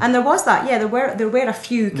 And there was that, there were a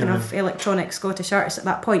few kind of electronic Scottish artists at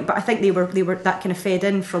that point, but I think they were that kind of fed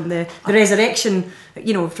in from the resurrection,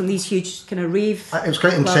 from these huge kind of rave. It was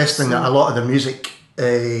quite interesting that a lot of the music,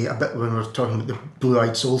 a bit when we were talking about the Blue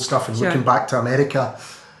Eyed Soul stuff and looking back to America,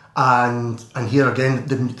 and here again,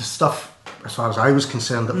 the stuff, as far as I was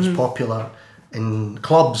concerned, that was popular in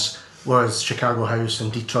clubs was Chicago House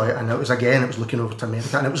and Detroit, and it was looking over to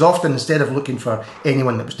America, and it was often, instead of looking for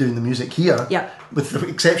anyone that was doing the music here, with the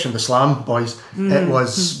exception of the Slam boys, it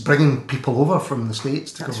was bringing people over from the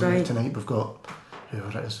States to go, tonight we've got whoever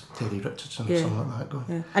it is, Teddy Richardson or something like that going.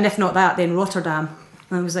 Yeah. And if not that, then Rotterdam.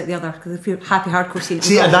 And it was like the other, because the happy hardcore scene.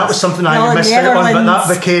 See, and that was something I missed out on, but that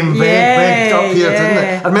became big up here, didn't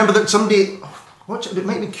it? I remember that somebody, it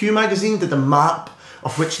might be Q Magazine, did a map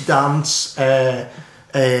of which dance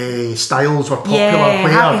styles were popular where,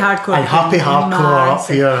 happy hardcore up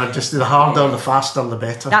here, just the harder, the faster, the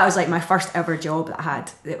better. That was like my first ever job that I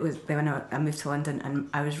had. It was when I moved to London, and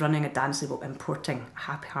I was running a dance label importing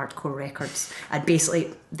happy hardcore records and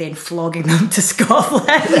basically then flogging them to Scotland.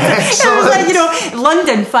 It was like,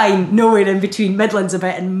 London fine, nowhere in between, Midlands a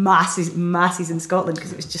bit, and masses in Scotland,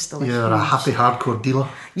 because it was just You're a happy hardcore dealer.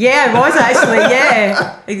 Yeah, I was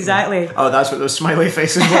actually, exactly. Oh, that's what those smiley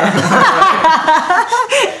faces were.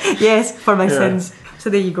 Yes, for my sins. So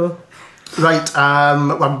there you go. Right,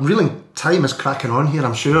 I'm reeling time is cracking on here,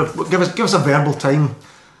 I'm sure. Give us a verbal time.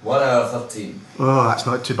 1 hour 13. Oh, that's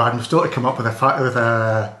not too bad. We've still got to come up with a 5.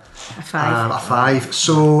 A 5.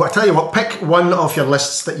 So I tell you what, pick one of your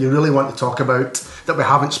lists that you really want to talk about that we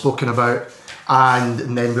haven't spoken about,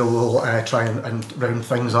 and then we'll try and round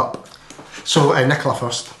things up. So Nicola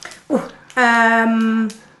first.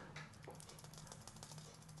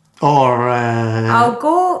 I'll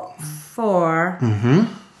go for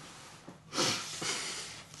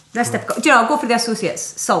that's difficult. I'll go for the Associates,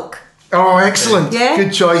 Sulk. Oh, excellent. Yeah?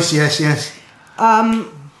 Good choice, yes.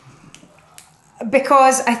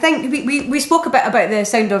 Because I think we spoke a bit about the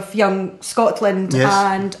sound of young Scotland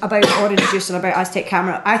and about Orange Juice and about Aztec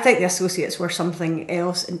Camera. I think the Associates were something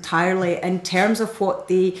else entirely in terms of what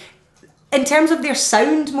they in terms of their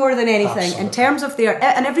sound more than anything, Absolutely. in terms of their,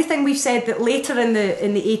 and everything we've said that later in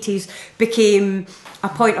the 80s became a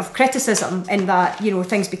point of criticism in that, you know,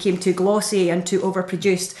 things became too glossy and too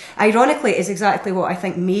overproduced, ironically is exactly what I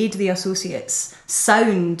think made the Associates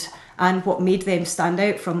sound and what made them stand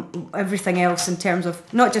out from everything else in terms of,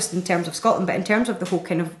 not just in terms of Scotland, but in terms of the whole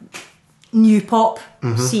kind of new pop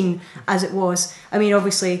scene as it was. I mean,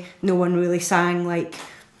 obviously no one really sang like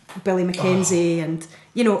Billy Mackenzie and,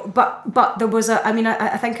 you know, but there was a, I mean,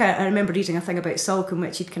 I think I remember reading a thing about Sulk in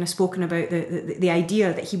which he'd kind of spoken about the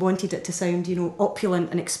idea that he wanted it to sound, you know,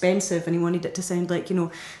 opulent and expensive, and he wanted it to sound like, you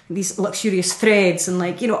know, these luxurious threads and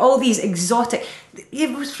like, you know, all these exotic,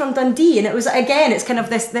 it was from Dundee, and it was, again, it's kind of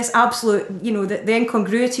this absolute, you know, the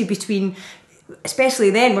incongruity between, especially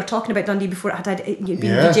then, we're talking about Dundee before it had been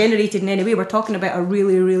degenerated in any way, we're talking about a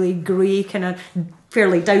really, really grey kind of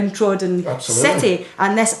fairly downtrodden city,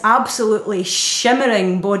 and this absolutely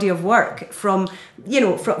shimmering body of work from, you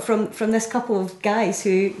know, from this couple of guys who,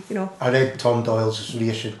 you know. I read Tom Doyle's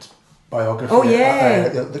reissued biography. Oh yeah,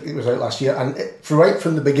 it was out last year, and right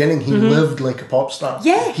from the beginning, he lived like a pop star.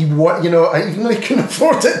 Yeah, he, you know, even though he couldn't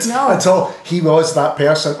afford it at all, he was that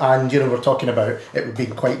person. And you know, we're talking about it would be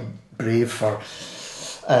quite brave for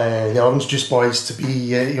the Orange Juice Boys to be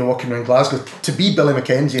you know, walking around Glasgow, to be Billy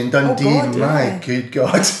Mackenzie in Dundee. My good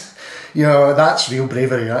God, you know, that's real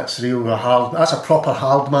bravery. That's real hard. That's a proper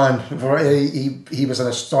hard man. He was an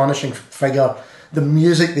astonishing figure. The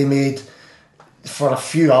music they made for a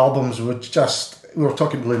few albums would just. We were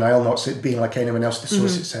talking Blue Nile not being like anyone else. The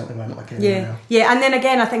Associates certainly weren't like anyone else. Yeah, and then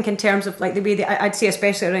again, I think in terms of like the way I'd say,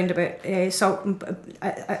 especially around about Salt,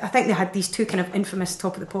 I think they had these two kind of infamous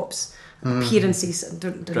Top of the Pops appearances,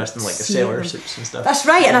 dressed in like the sailor suits and stuff. That's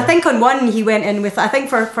right, and I think on one he went in with, I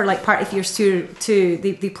think for like Party Fears 2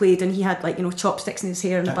 they played, and he had like, you know, chopsticks in his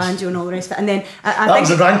hair and a banjo and all the rest of it, and then I think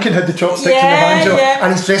the Rankin had the chopsticks and the banjo,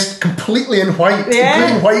 and he's dressed completely in white,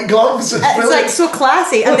 including white gloves. It's like so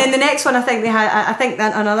classy. And then the next one, I think they had, I think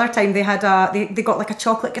that another time they had they got like a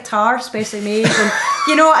chocolate guitar specially made, and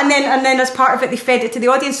you know, and then as part of it they fed it to the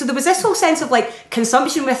audience. So there was this whole sense of like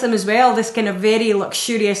consumption with them as well, this kind of very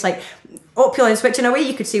luxurious like opulence, which in a way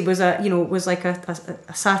you could say was like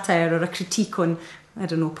a satire or a critique on, I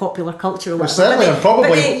don't know, popular culture or whatever. Certainly,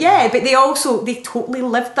 probably. But they totally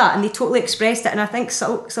lived that, and they totally expressed it. And I think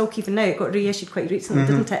Sulk even now, it got reissued quite recently,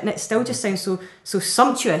 didn't it? And it still just sounds so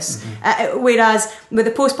sumptuous. Whereas with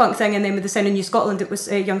the post-punk thing, and then with the sound of New Scotland, it was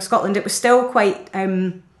Young Scotland, it was still quite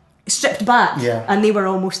stripped back, and they were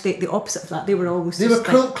almost the opposite of that. They were almost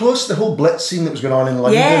close to the whole Blitz scene that was going on in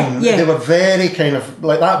London. They were very kind of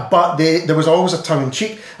like that, but there was always a tongue in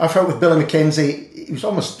cheek. I felt with Billy Mackenzie, he was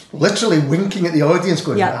almost literally winking at the audience,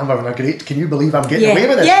 going, "I'm having a great. Can you believe I'm getting away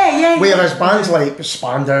with this?" Whereas bands like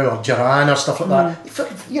Spandau or Duran or stuff like that,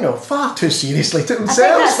 you know, far too seriously, took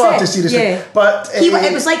themselves far too seriously. But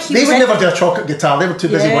it was like they would never do a chocolate guitar. They were too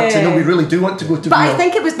busy wanting to know we really do want to go to. But I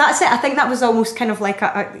think that's it. I think that was almost kind of like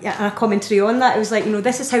a commentary on that. It was like, you know,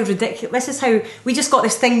 this is how ridiculous. This is how we just got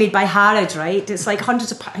this thing made by Harrods, right? It's like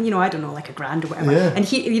hundreds of, you know, I don't know, like $1,000 or whatever. And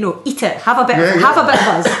he, you know, eat it, have a bit of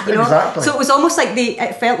us, you know. Exactly. So it was almost like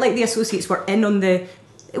it felt like the Associates were in on the.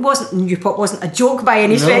 It wasn't, New Pop wasn't a joke by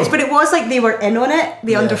any stretch, but it was like they were in on it.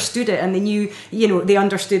 They understood it, and they knew, you know, they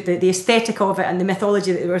understood the aesthetic of it and the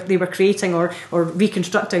mythology that they were creating or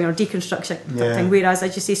reconstructing or deconstruction thing. Whereas,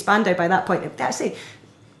 as you say, Spandau by that point,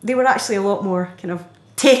 they were actually a lot more kind of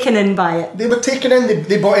taken in by it. They were taken in.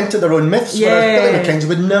 They bought into their own myths. Whereas Billy Mackenzie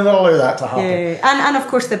would never allow that to happen. And of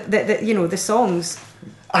course the you know, the songs.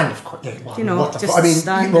 And of course, you know,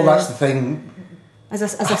 that's the thing. As a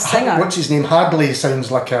singer, what's his name? Hadley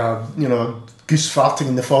sounds like a, you know, goose farting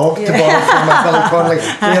in the fog, to borrow from Billy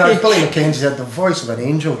Connolly. Billy Mackenzie had the voice of an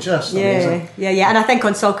angel, just amazing. And I think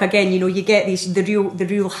on Sulk again, you know, you get the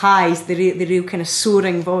real highs, the real kind of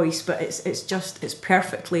soaring voice, but it's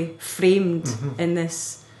perfectly framed in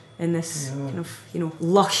this kind of, you know,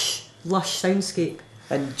 lush soundscape.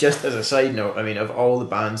 And just as a side note, I mean, of all the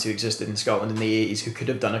bands who existed in Scotland in the 80s who could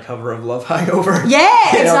have done a cover of Love Hangover,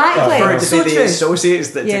 exactly. For it to be the Associates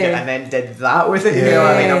that took it and then did that with it, you know,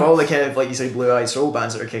 I mean, of all the kind of, like you say, Blue Eyed Soul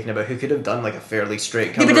bands that are kicking about, who could have done like a fairly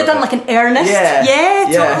straight cover? They would have done like an Ernest,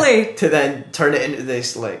 totally. To then turn it into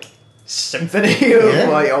this like symphony of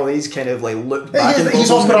like all these kind of like look back.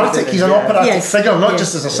 He's operatic. He's an operatic figure, not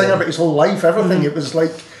just as a singer, but his whole life, everything. It was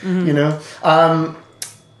like, you know,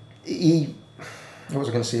 what was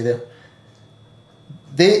I going to say there?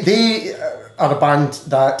 they are a band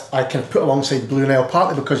that I can put alongside Blue Nile,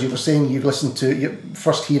 partly because you were saying you've listened to your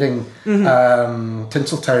first hearing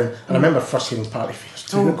Tinseltown, and I remember first hearing Party Fears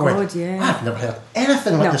too. Oh going, God, yeah. I've never heard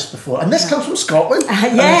anything like this before, and this comes from Scotland. Yeah,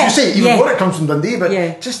 and as you say, even more it comes from Dundee, but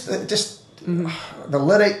Yeah. just the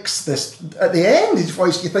lyrics, this at the end, his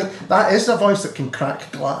voice. You think that is a voice that can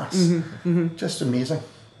crack glass. Just amazing.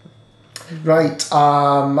 Right,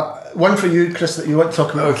 one for you, Chris, that you want to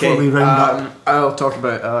talk about before we round up. I'll talk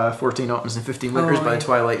about 14 Autumns and 15 Winters by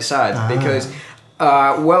Twilight Sad, because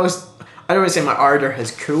whilst I don't want to say my ardour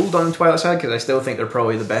has cooled on Twilight Sad, because I still think they're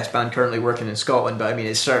probably the best band currently working in Scotland, but I mean,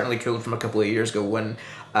 it's certainly cooled from a couple of years ago when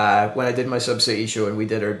I did my Sub-City show and we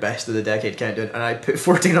did our best of the decade countdown, and I put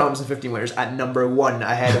 14 Autumns and 15 Winters at number 1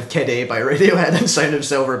 ahead of Kid A by Radiohead and Sound of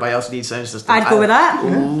Silver by LCD Soundsystem. I'd go with that.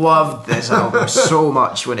 Loved this album so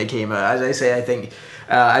much when it came out. As I say, I think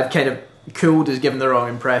I've kind of cooled is given the wrong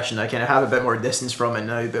impression. I kind of have a bit more distance from it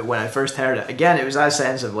now, but when I first heard it, again, it was that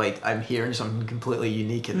sense of like I'm hearing something completely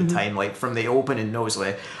unique at the time. Like from the opening notes,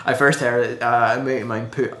 like I first heard it, a mate of mine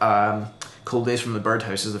put Cold Days from the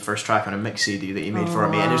Birdhouse as the first track on a mix CD that he made for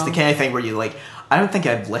me, and it's the kind of thing where you like, I don't think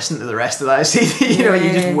I've listened to the rest of that CD. You know,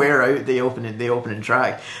 you just wear out the opening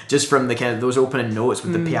track just from the kind of those opening notes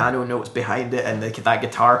with the piano notes behind it and that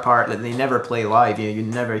guitar part that they never play live. You know, you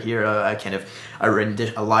never hear a kind of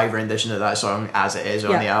a live rendition of that song as it is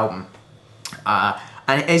on the album.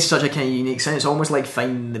 And it is such a kind of unique sound. It's almost like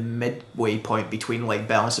finding the midway point between like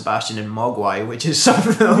Belle and Sebastian and Mogwai, which is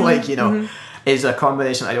something that, like, you know, is a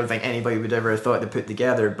combination I don't think anybody would ever have thought to put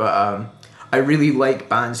together. But I really like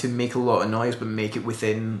bands who make a lot of noise but make it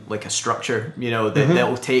within like a structure. You know,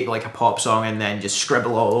 they'll take like a pop song and then just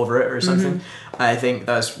scribble all over it or something. I think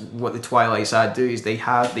that's what the Twilight Sad do, is they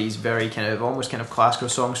have these very kind of almost kind of classical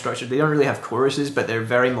song structure. They don't really have choruses, but they're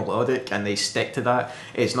very melodic and they stick to that.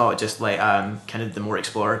 It's not just like kind of the more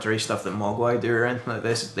exploratory stuff that Mogwai do or anything like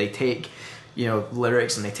this. They take, you know,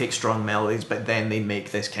 lyrics and they take strong melodies, but then they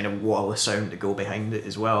make this kind of wall of sound to go behind it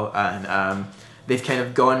as well. And they've kind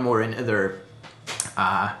of gone more into their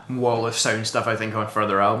wall of sound stuff, I think, on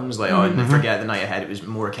further albums. Like on Forget the Night Ahead, it was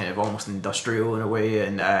more kind of almost industrial in a way,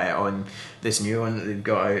 and on this new one that they've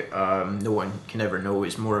got out, No One Can Ever Know,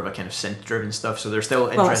 it's more of a kind of synth driven stuff, so they're still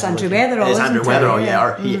interested. Well, it's Andrew Weatherall, it's Andrew Weatherall, yeah.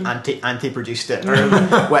 Or he anti-produced it, or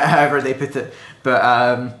however they put it. But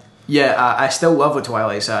I still love what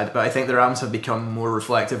Twilight Sad, but I think their albums have become more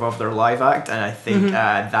reflective of their live act, and I think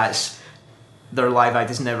their live act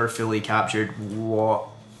has never fully captured what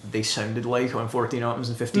they sounded like on 14 Autumns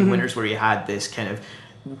and 15 Winters, where you had this kind of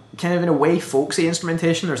in a way folksy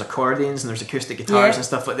instrumentation. There's accordions and there's acoustic guitars and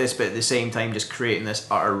stuff like this, but at the same time just creating this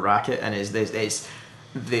utter racket, and it's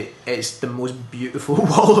the most beautiful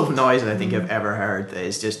wall of noise I think I've ever heard.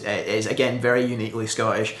 It's again very uniquely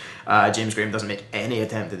Scottish. James Graham doesn't make any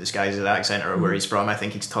attempt to disguise his accent or where he's from. I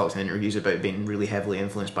think he's talked in interviews about being really heavily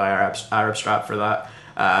influenced by Arab Strap for that,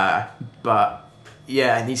 but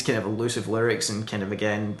yeah, and these kind of elusive lyrics and kind of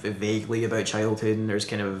again vaguely about childhood, and there's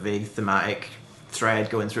kind of a vague thematic thread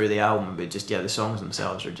going through the album, but just the songs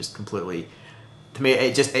themselves are just completely, to me,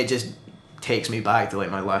 it just takes me back to like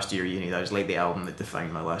my last year of uni. That was like the album that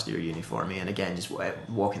defined my last year of uni for me. And again, just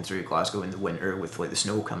walking through Glasgow in the winter with like the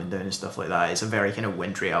snow coming down and stuff like that, it's a very kind of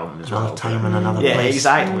wintry album as well. Another time in another place. Yeah,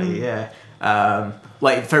 exactly.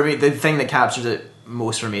 Like for me, the thing that captures it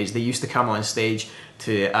most for me is they used to come on stage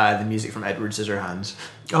to the music from Edward Scissorhands.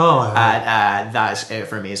 And that's it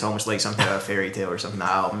for me. It's almost like something out of a fairy tale or something. That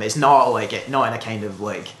album, it's not like it, not in a kind of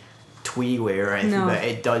like twee way or anything, but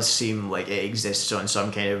it does seem like it exists on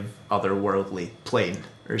some kind of otherworldly plane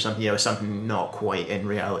or something. You know, something not quite in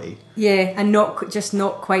reality. Yeah, and not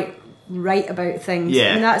quite right about things.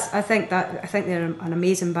 Yeah, and I think they're an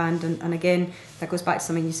amazing band, and again that goes back to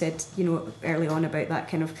something you said, you know, early on about that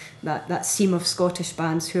kind of that seam of Scottish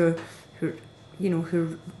bands who are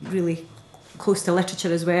really close to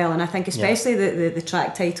literature as well. And I think especially the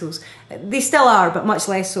track titles, they still are, but much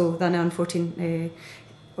less so than on 14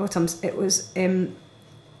 Autumns. It was even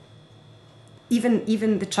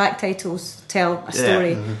the track titles tell a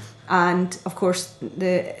story, and of course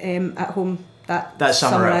the At Home. That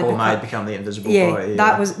summer at home, I'd become the invisible boy. Yeah,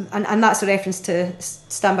 that was, and that's a reference to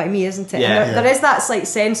Stand By Me, isn't it? Yeah, there is that slight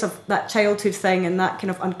sense of that childhood thing and that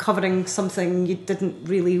kind of uncovering something you didn't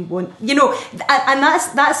really want, you know, and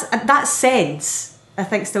that sense I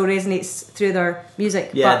think still resonates through their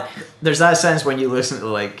music. Yeah, but there's that sense when you listen to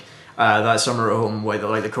like That Summer at Home, where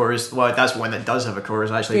the chorus, well, that's one that does have a chorus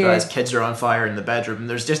actually, but as kids are on fire in the bedroom,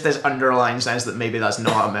 there's just this underlying sense that maybe that's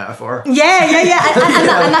not a metaphor. And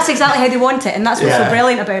that's exactly how they want it, and that's what's so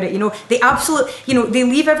brilliant about it. You know, they they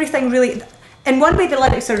leave everything really. in one way the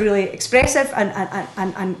lyrics are really expressive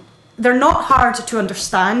and they're not hard to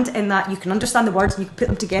understand in that you can understand the words and you can put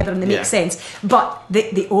them together and they make sense, but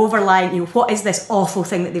the overlying, you know, what is this awful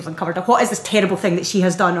thing that they've uncovered, or what is this terrible thing that she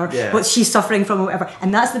has done, or what she's suffering from, or whatever,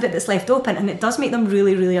 and that's the bit that's left open, and it does make them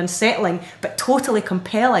really, really unsettling but totally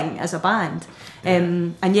compelling as a band.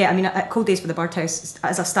 And yeah, I mean, at Cold Days for the Birdhouse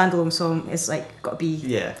as a standalone song is like got to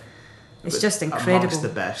be it's just incredible. Amongst the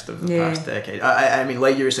best of the past decade. I mean,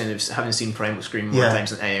 like you were saying, having seen Primal Scream more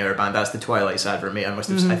times than any other band, that's the Twilight Sad for me. I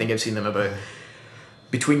think I've seen them about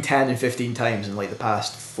between 10 and 15 times in like the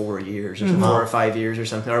past 4 years or something, 4 or 5 years or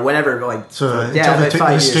something, or whenever, like, they took the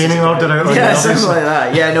restraining order out on you, something like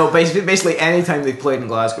that. Yeah, no, basically any time they've played in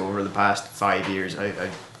Glasgow over the past 5 years,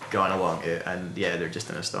 I've gone along to it, and yeah, they're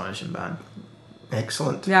just an astonishing band.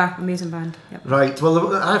 Excellent. Yeah, amazing band. Yep. Right, well,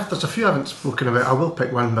 there's a few I haven't spoken about. I will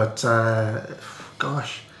pick one, but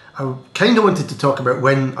gosh, I kind of wanted to talk about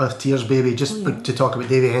When Earth Tears Baby, just to talk about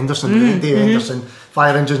Davy Henderson. Davy Henderson,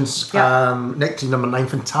 Fire Engines, Nick number 9,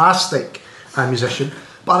 fantastic musician.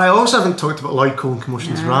 But I also haven't talked about Lloyd Cole and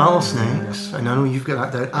Commotion's Rattlesnakes, and I know you've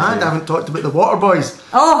got that down. And I haven't talked about the Waterboys.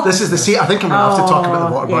 Oh, This Is the Sea. I think I'm going to have to talk about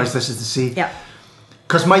the Waterboys. This Is the Sea. Yeah.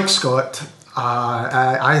 Because Mike Scott,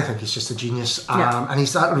 I think he's just a genius, and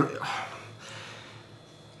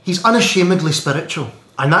he's unashamedly spiritual,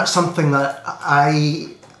 and that's something that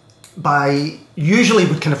I usually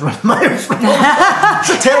would kind of run my mouth from. It's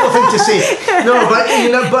a terrible thing to say. No,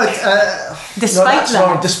 but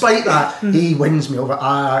despite that, he wins me over.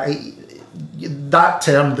 That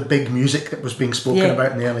term, the big music that was being spoken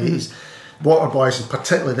about in the early 80s, Waterboys, and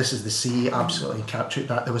particularly This Is the Sea, absolutely captured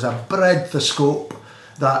that. There was a breadth of scope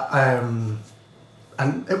that,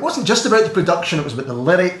 and it wasn't just about the production, it was about the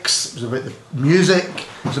lyrics, it was about the music,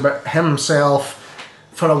 it was about himself.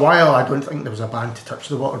 For a while, I don't think there was a band to touch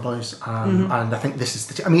the Waterboys, and I think this is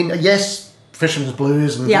the... I mean, yes, Fisherman's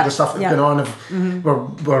Blues and the stuff that's going on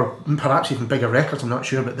were perhaps even bigger records, I'm not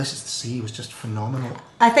sure, but This Is the Sea was just phenomenal.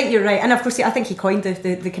 I think you're right, and of course, I think he coined the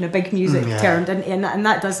kind of big music term, and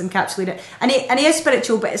that does encapsulate it. And he is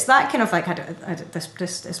spiritual, but it's that kind of like,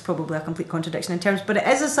 this is probably a complete contradiction in terms, but it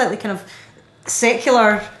is a slightly kind of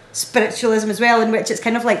secular spiritualism as well, in which it's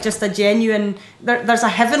kind of like just a genuine, there's a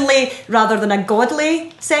heavenly rather than a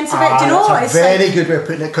godly sense of it. Do you know? It's a very good way of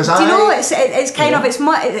putting it. Because do you know? It's kind of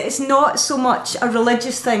it's not so much a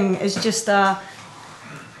religious thing as just an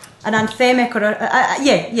anthemic or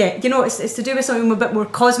you know, it's to do with something a bit more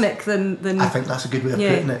cosmic than. I think that's a good way of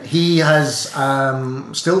putting it. He has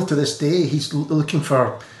still to this day he's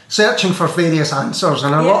searching for various answers,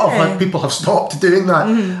 and a lot of people have stopped doing that.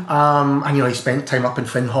 And you know, he spent time up in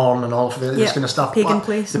Findhorn and all of this kind of stuff. Pagan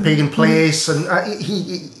Place. The Pagan Place, and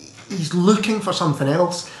he's looking for something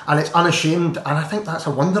else, and it's unashamed, and I think that's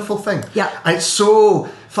a wonderful thing. Yeah. And it's so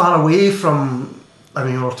far away from, I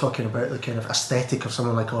mean, we're talking about the kind of aesthetic of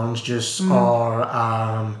someone like Orange Juice, or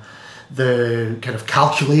the kind of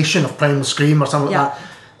calculation of Primal Scream or something like that.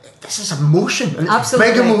 This is emotion, and it's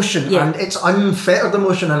big emotion, and it's unfettered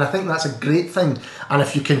emotion, and I think that's a great thing. And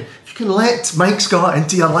if you can let Mike Scott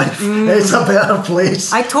into your life, it's a better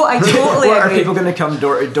place. I totally What agree. Are people going to come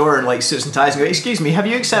door to door and like suits and ties and go, "Excuse me, have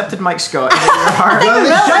you accepted Mike Scott into your heart?"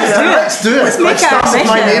 Let's do it. Let's start with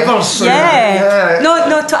my neighbours.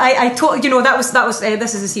 I totally. You know, that was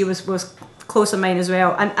This Is the Sea was close on mine as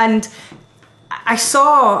well, and I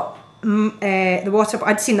saw. The Water,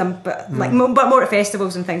 I'd seen them, but but more at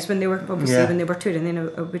festivals and things when they were when they were touring. Then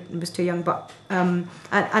I was too young, but and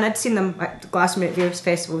I'd seen them at Glastonbury at various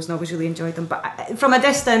festivals, and I always really enjoyed them. But from a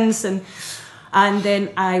distance, and then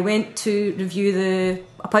I went to review the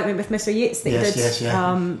Appointment with Mr. Yeats that he did.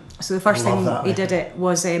 So the first thing he did it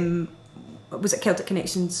was at Celtic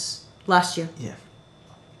Connections last year. Yeah.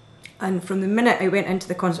 And from the minute I went into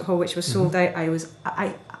the concert hall, which was sold out,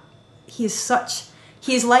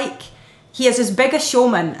 he is as big a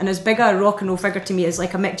showman and as big a rock and roll figure to me as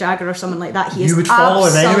like a Mick Jagger or someone like that. You would follow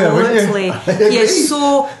him anywhere, wouldn't you? He is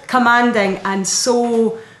so commanding and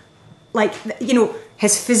so, like, you know,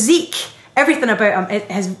 his physique, everything about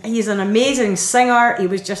him. He's an amazing singer. He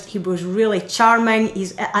was really charming.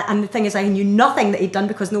 And the thing is, I knew nothing that he'd done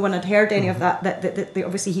because no one had heard any of that. That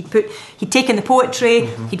obviously he'd taken the poetry,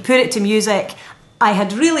 he'd put it to music. I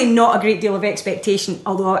had really not a great deal of expectation,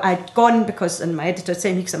 although I'd gone because, and my editor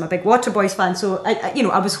said because I'm a big Waterboys fan, so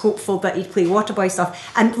I was hopeful that he'd play Waterboy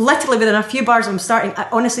stuff. And literally within a few bars of him starting, I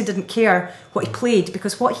honestly didn't care what he played,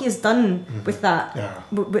 because what he has done with that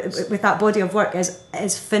with that body of work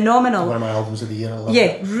is phenomenal. One of my albums of the year. I love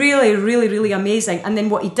it. Really, really, really amazing. And then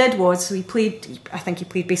what he did was, so I think he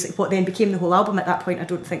played basically what then became the whole album. At that point, I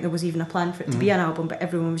don't think there was even a plan for it to be an album, but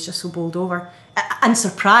everyone was just so bowled over and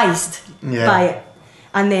surprised by it.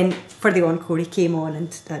 And then for the encore, he came on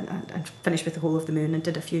and finished with The Whole of the Moon and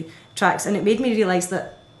did a few tracks, and it made me realise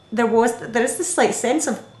that there is this slight sense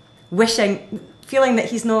of feeling that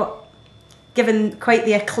he's not given quite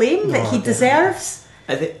the acclaim that he deserves.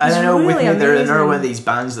 I don't know. Really with me, they're another one of these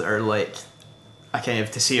bands that are like a kind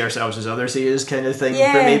of to see ourselves as others see us kind of thing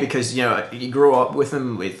for me, because you grow up with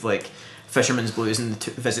them with like Fisherman's Blues and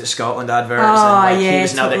the Visit Scotland adverts. He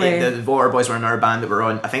was another. The Waterboys were another band that were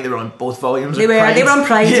on. I think they were on both volumes. They were on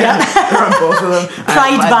Pride. Yeah, they were on both of them.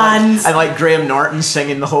 Pride bands. And like Graham Norton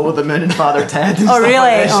singing The Whole of the Moon and Father Ted. And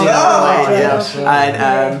really?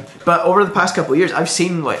 But over the past couple of years, I've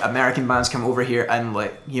seen like American bands come over here and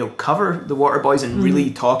cover the Waterboys and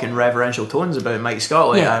really talk in reverential tones about Mike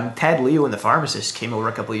Scott. Ted Leo and the Pharmacist came over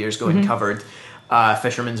a couple of years ago and covered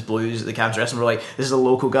Fisherman's Blues at the Cabs Rest, and were like, this is a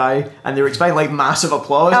local guy, and they were expecting like massive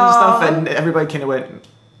applause and stuff, and everybody kind of went,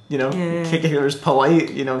 kicking it was polite,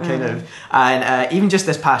 kind of. And even just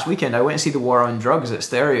this past weekend, I went to see the War on Drugs at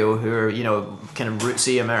Stereo, who are kind of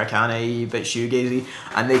rootsy, Americana-y, bit shoegazy,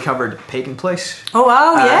 and they covered Pagan Place. Oh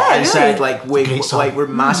wow, and really? said we're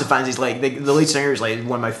massive fans. He's like the lead singer is like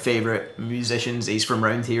one of my favorite musicians. He's from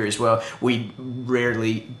around here as well. We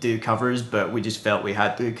rarely do covers, but we just felt we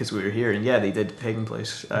had to because we were here, and they did Pagan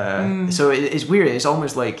Place. So it's weird. It's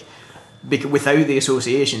almost like, because without the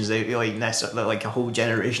associations, they like a whole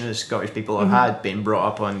generation of Scottish people have had been brought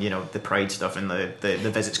up on the Pride stuff and the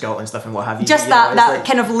Visit Scotland stuff and what have you. Just that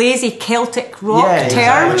kind of lazy Celtic rock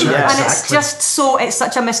term, and it's just so, it's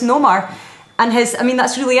such a misnomer. And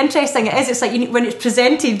that's really interesting. It is. It's like when it's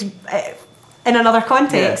presented in another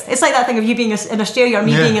context. It's like that thing of you being in Australia or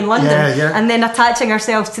me being in London, and then attaching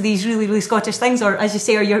ourselves to these really, really Scottish things, or as you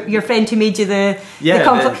say, or your friend who made you the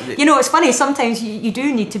conflict. It's funny, sometimes you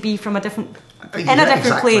do need to be from a different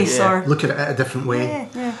place, or look at it a different way.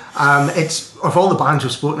 It's, of all the bands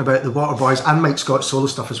we've spoken about, the Waterboys and Mike Scott's solo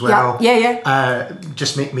stuff as well,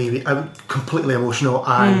 just make me completely emotional,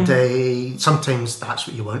 and sometimes that's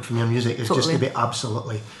what you want from your music, is just to be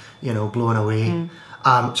absolutely blown away.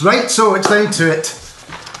 Right, so it's down to it.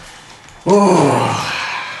 Oh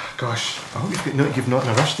gosh, I hope you've not in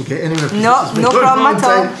a rush to get anywhere. No problem at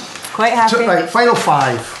all. Quite happy. So, right, final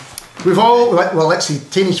five. We've all, let's see,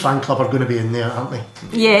 Teenage Fan Club are going to be in there, aren't they?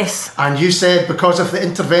 Yes. And you said because of the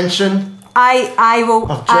intervention, I will.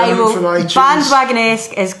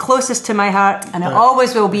 Bandwagon-esque is closest to my heart, and it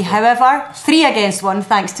always will be. However, 3 against 1,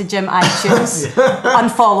 thanks to Jim iTunes,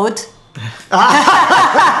 unfollowed.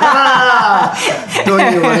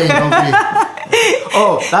 Don't you worry,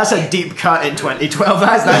 Oh, that's a deep cut in 2012.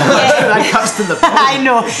 That cuts to the point. I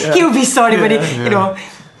know. He'll be sorry when he,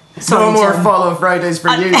 sorry, no more Jim. Follow Fridays for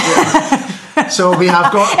you, Jim. So we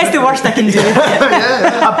have got. It's the worst I can do. It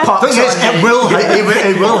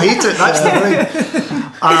will hate it. That's the thing.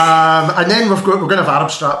 And then we're going to have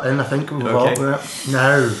Arab Strap in. I think we've all got it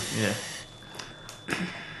now. Yeah.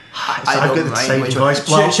 I've got the deciding voice.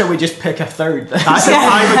 Shall we just pick a third?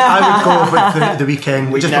 I would go with the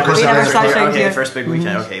Weekend. The first big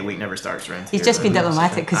weekend. Okay, week never starts around. He's just been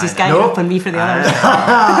diplomatic because he's ganging up on me for the others.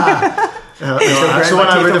 That's the one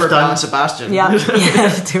I would have done. Sebastian. Yeah,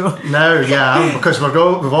 too. No, because we've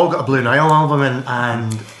all got a Blue Nile album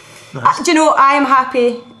and do you know, I am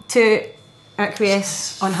happy to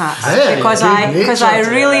acquiesce on hats because I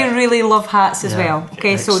really love hats as well.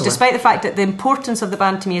 Okay, excellent. So despite the fact that the importance of the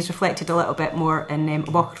band to me is reflected a little bit more in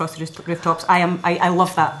Walk Across the Rooftops, I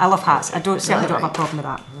love that. I love hats. I certainly don't have a problem with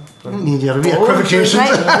that. Need your equivocation.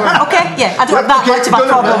 Right. Okay, yeah, I don't have that much of a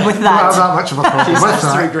problem with that. I don't have that much of a problem with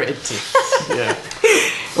that. 3 gritted teeth.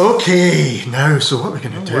 Okay, now, so what are we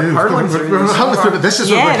going to do? We're hurtling through this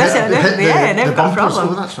is where we're hit the bumpers.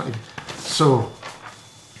 Oh, that's not even. So,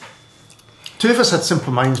 2 of us had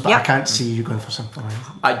Simple Minds, but I can't see you going for Simple Minds.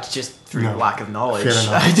 I just through lack of knowledge. Fair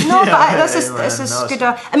enough. This is good.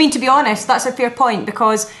 I mean, to be honest, that's a fair point,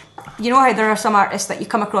 because you know how there are some artists that you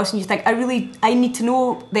come across and you think, I need to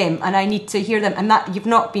know them and I need to hear them, and that you've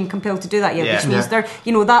not been compelled to do that yet, which means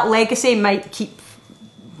that legacy might keep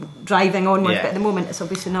driving onward, but at the moment it's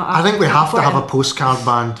obviously not. I think we have to have a postcard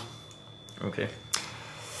band. Okay.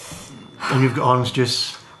 And you've got Orange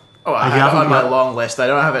Juice. Oh, I have it on my long list. I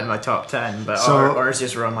don't have it in my top 10, but ours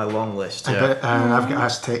just were on my long list. Yeah. I've got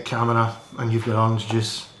Aztec Camera, and you've got Orange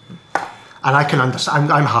Juice. And I can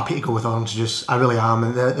understand. I'm happy to go with Orange Juice. I really am.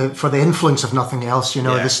 And for the influence of nothing else,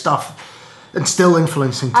 the stuff. And still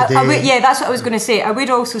influencing today. That's what I was going to say. I would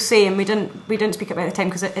also say, and we didn't speak about it at the time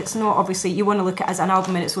because it's not, obviously you want to look at it as an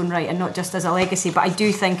album in its own right and not just as a legacy. But I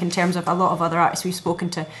do think in terms of a lot of other artists we've spoken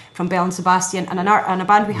to, from Belle and Sebastian, and a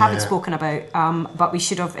band we haven't spoken about, but we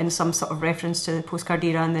should have in some sort of reference to the postcard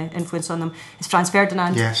era and the influence on them, is Franz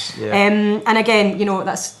Ferdinand. Yes. Yeah. And again,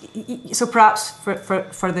 that's so perhaps for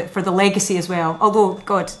the legacy as well. Although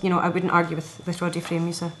God, I wouldn't argue with Roddy Frame.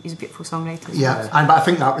 He's a beautiful songwriter. Yeah, but I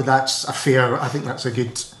think that's a fair. I think that's a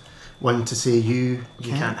good one to say. You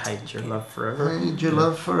can't hide your love forever. Hide your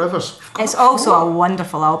love forever. It's also a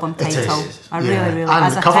wonderful album title. I really and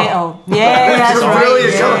as the a cover. title. Yeah, that's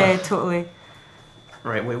right. Yeah, totally.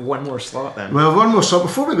 Right, wait, one more slot then. Well, one more slot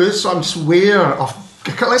before we go. So I'm just aware of.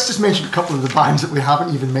 Let's just mention a couple of the bands that we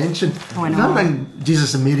haven't even mentioned. Oh, I know. And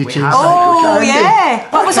Jesus and Mary Chain. Oh yeah.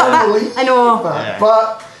 What was that? I know.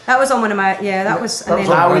 But that was on one of my That was.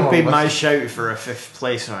 That would be my shout for a 5th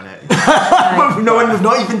place on it. No one we've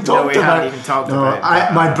not even talked about. Haven't even talked about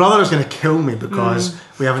it. My brother is going to kill me because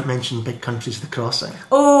we haven't mentioned Big Country's The Crossing.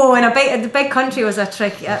 Oh, and the Big Country was a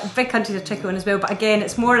tricky. Big Country's a tricky one as well. But again,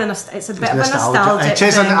 it's more it's a bit of a nostalgic. It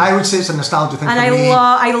is. I would say it's a nostalgia thing. And for me.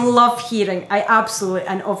 I love hearing. I absolutely,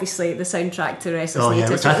 and obviously the soundtrack to Restless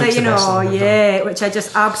Natives. Which I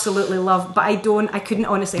just absolutely love. But I couldn't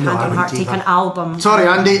honestly hand on heart take an album. Sorry,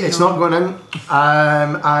 Andy, it's not going in.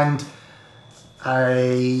 And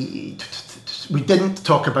we didn't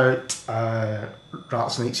talk about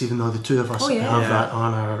Rattlesnakes, even though the two of us have that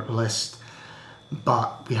on our list.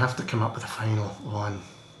 But we have to come up with a final one.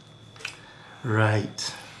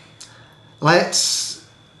 Right.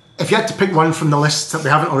 If you had to pick one from the list that we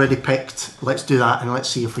haven't already picked, let's do that and let's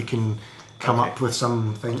see if we can come up with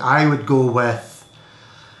something. I would go with.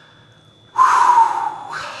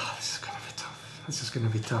 This is going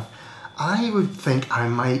to be tough. I would think I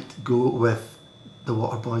might go with the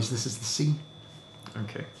Waterboys, This Is the Sea.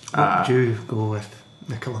 Okay. What would you go with,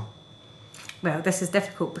 Nicola? Well, this is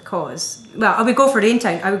difficult because... Well, I would go for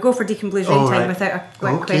Raintown. I would go for Deacon Blues Raintown without a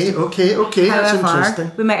question. Okay, However, that's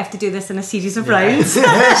interesting. We might have to do this in a series of rounds.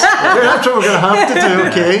 Yes, that's what we're going to have to do,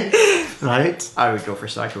 okay. Right. I would go for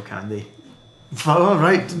Psycho Candy. Oh,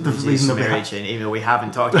 right. The reason Mary Chain, even though we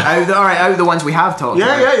haven't talked about out of the ones we have talked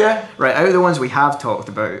about. Yeah. Right, out of the ones we have talked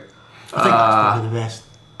about, I think that's probably the best.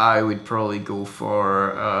 I would probably go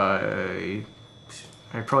for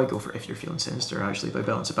If You're Feeling Sinister, actually, by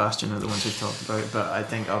Belle and Sebastian are the ones we've talked about, but I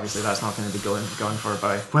think obviously that's not going to be gone for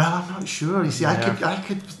by... Well, I'm not sure. You see, I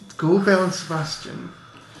could go Belle and Sebastian.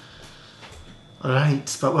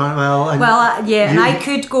 Right, but and I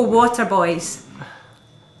could go Waterboys.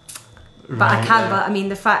 But right, I can't. But I mean,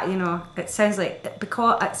 the fact it sounds like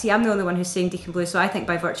because I'm the only one who's saying Deacon Blues, so I think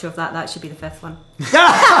by virtue of that should be the 5th one.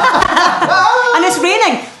 And it's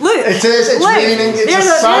raining. Look, it is. It's raining.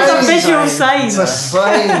 It's there's a visual sign. It's a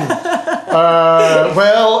sign.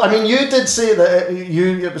 Well, I mean, you did say that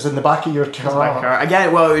it was in the back of your car.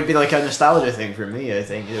 Again, well, it would be like a nostalgia thing for me. I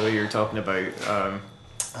think you were talking about.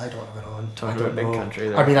 I don't have it on. Talking about Big Country.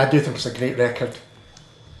 There. I mean, I do think it's a great record.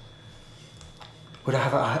 Would I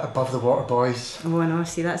have it above the Waterboys? Oh no,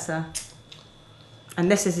 see that's a...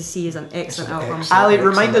 And This Is the Sea is an excellent album. Ali,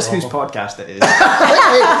 remind us whose podcast it is.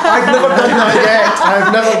 I've never done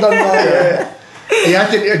that yet. He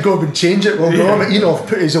had to go and change it. Well,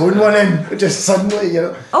 put his own one in just suddenly,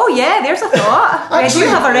 Oh yeah, there's a thought. Actually, we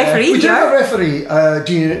do have a referee we here. do have a referee.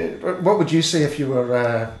 What would you say if you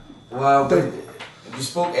were... Well, we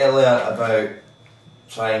spoke earlier about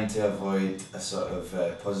trying to avoid a sort of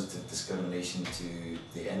positive discrimination to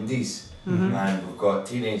the indies. Mm-hmm. And we've got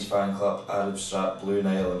Teenage Fan Club, Arab Strap, Blue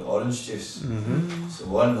Nile and Orange Juice. Mm-hmm.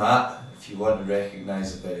 So on that, if you want to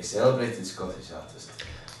recognise a very celebrated Scottish artist,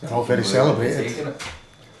 they're all very celebrated.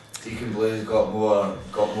 Deacon Blues got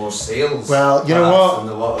more sales. Well, you know what? Than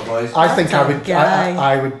the Waterboys. I think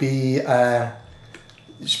I would be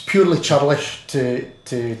it's purely churlish to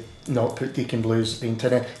not put Deacon Blues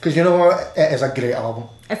into it, because you know what, it is a great album.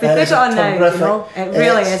 If we put it on now, it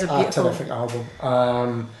really is a beautiful, terrific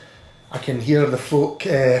album. I can hear the folk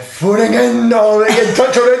phoning in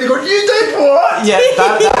touch already going, you did what? Yeah,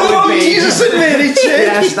 that would be Jesus and Mary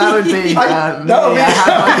Chain. Yes, that would be that'll be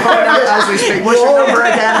as we speak. What's your number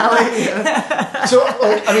again, Ali? So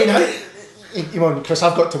come on, Chris,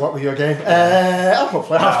 I've got to work with you again. I'll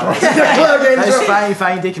hopefully have to work with you again. That's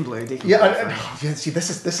fine, Deacon Blue. See, this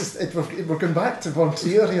is we're going back to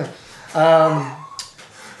volunteer here.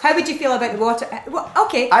 How would you feel about the water? Well,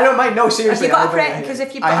 okay. I don't mind. No, seriously. Have you got a preference? Because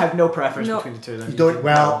if you, I have no preference between the two of them. You don't.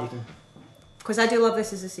 Well, because I do love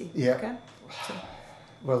This Is the Sea. Yeah. Okay. So.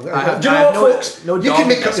 Well, do you know what, folks? No, you can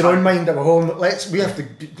make up your own mind at home. We have to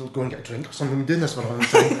go and get a drink or something. We're doing this for a long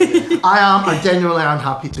time. I genuinely am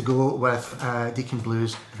happy to go with Deacon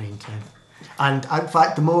Blues Raintown. And in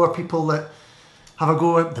fact, the more people that have a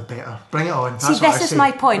go, the better. Bring it on. That's this is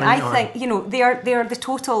my point. I think they are the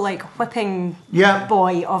total like whipping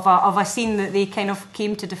boy of a scene that they kind of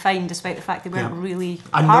came to define, despite the fact they weren't really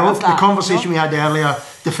part of that. The conversation we had earlier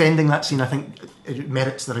defending that scene, I think, it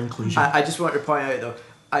merits their inclusion. I just want to point out though,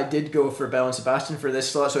 I did go for Belle and Sebastian for this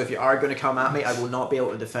slot, so if you are going to come at me, I will not be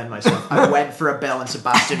able to defend myself. I went for a Belle and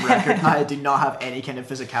Sebastian record. I do not have any kind of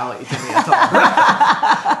physicality to me at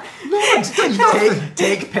all.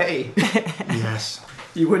 Take pity. Yes.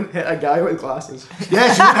 You wouldn't hit a guy with glasses.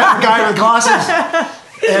 Yes, you wouldn't hit a guy with glasses.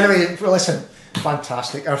 Anyway, listen,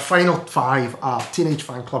 fantastic. Our final 5 are Teenage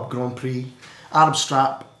Fan Club Grand Prix, Arab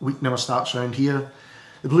Strap, Week Never Starts Around Here,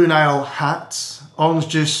 the Blue Nile Hats, Orange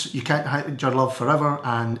Juice, You Can't Hide Your Love Forever,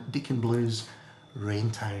 and Deacon Blues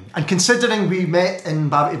Raintown. And considering we met in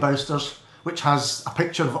Babbity Bousters, which has a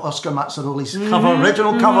picture of Oscar Mazzaroli's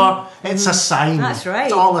original cover, it's a sign. That's right.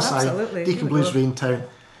 It's all a sign. Absolutely. Deacon Blues Raintown.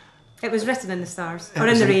 It was written in the stars. Or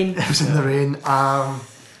in the rain. It was in the rain.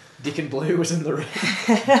 Deacon Blue was in the rain.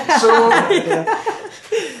 So,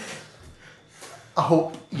 I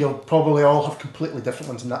hope you'll probably all have completely different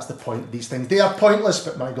ones, and that's the point of these things. They are pointless,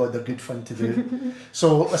 but my God, they're good fun to do.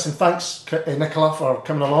 So, listen, thanks, Nicola, for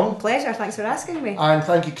coming along. Pleasure, thanks for asking me. And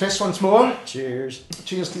thank you, Chris, once more. Cheers.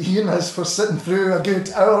 Cheers to Ian as for sitting through a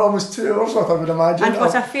good hour, almost 2 hours worth, I would imagine. And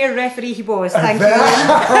what a fair referee he was, thank you.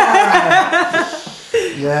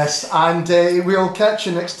 Yes, and we'll catch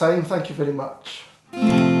you next time. Thank you very much.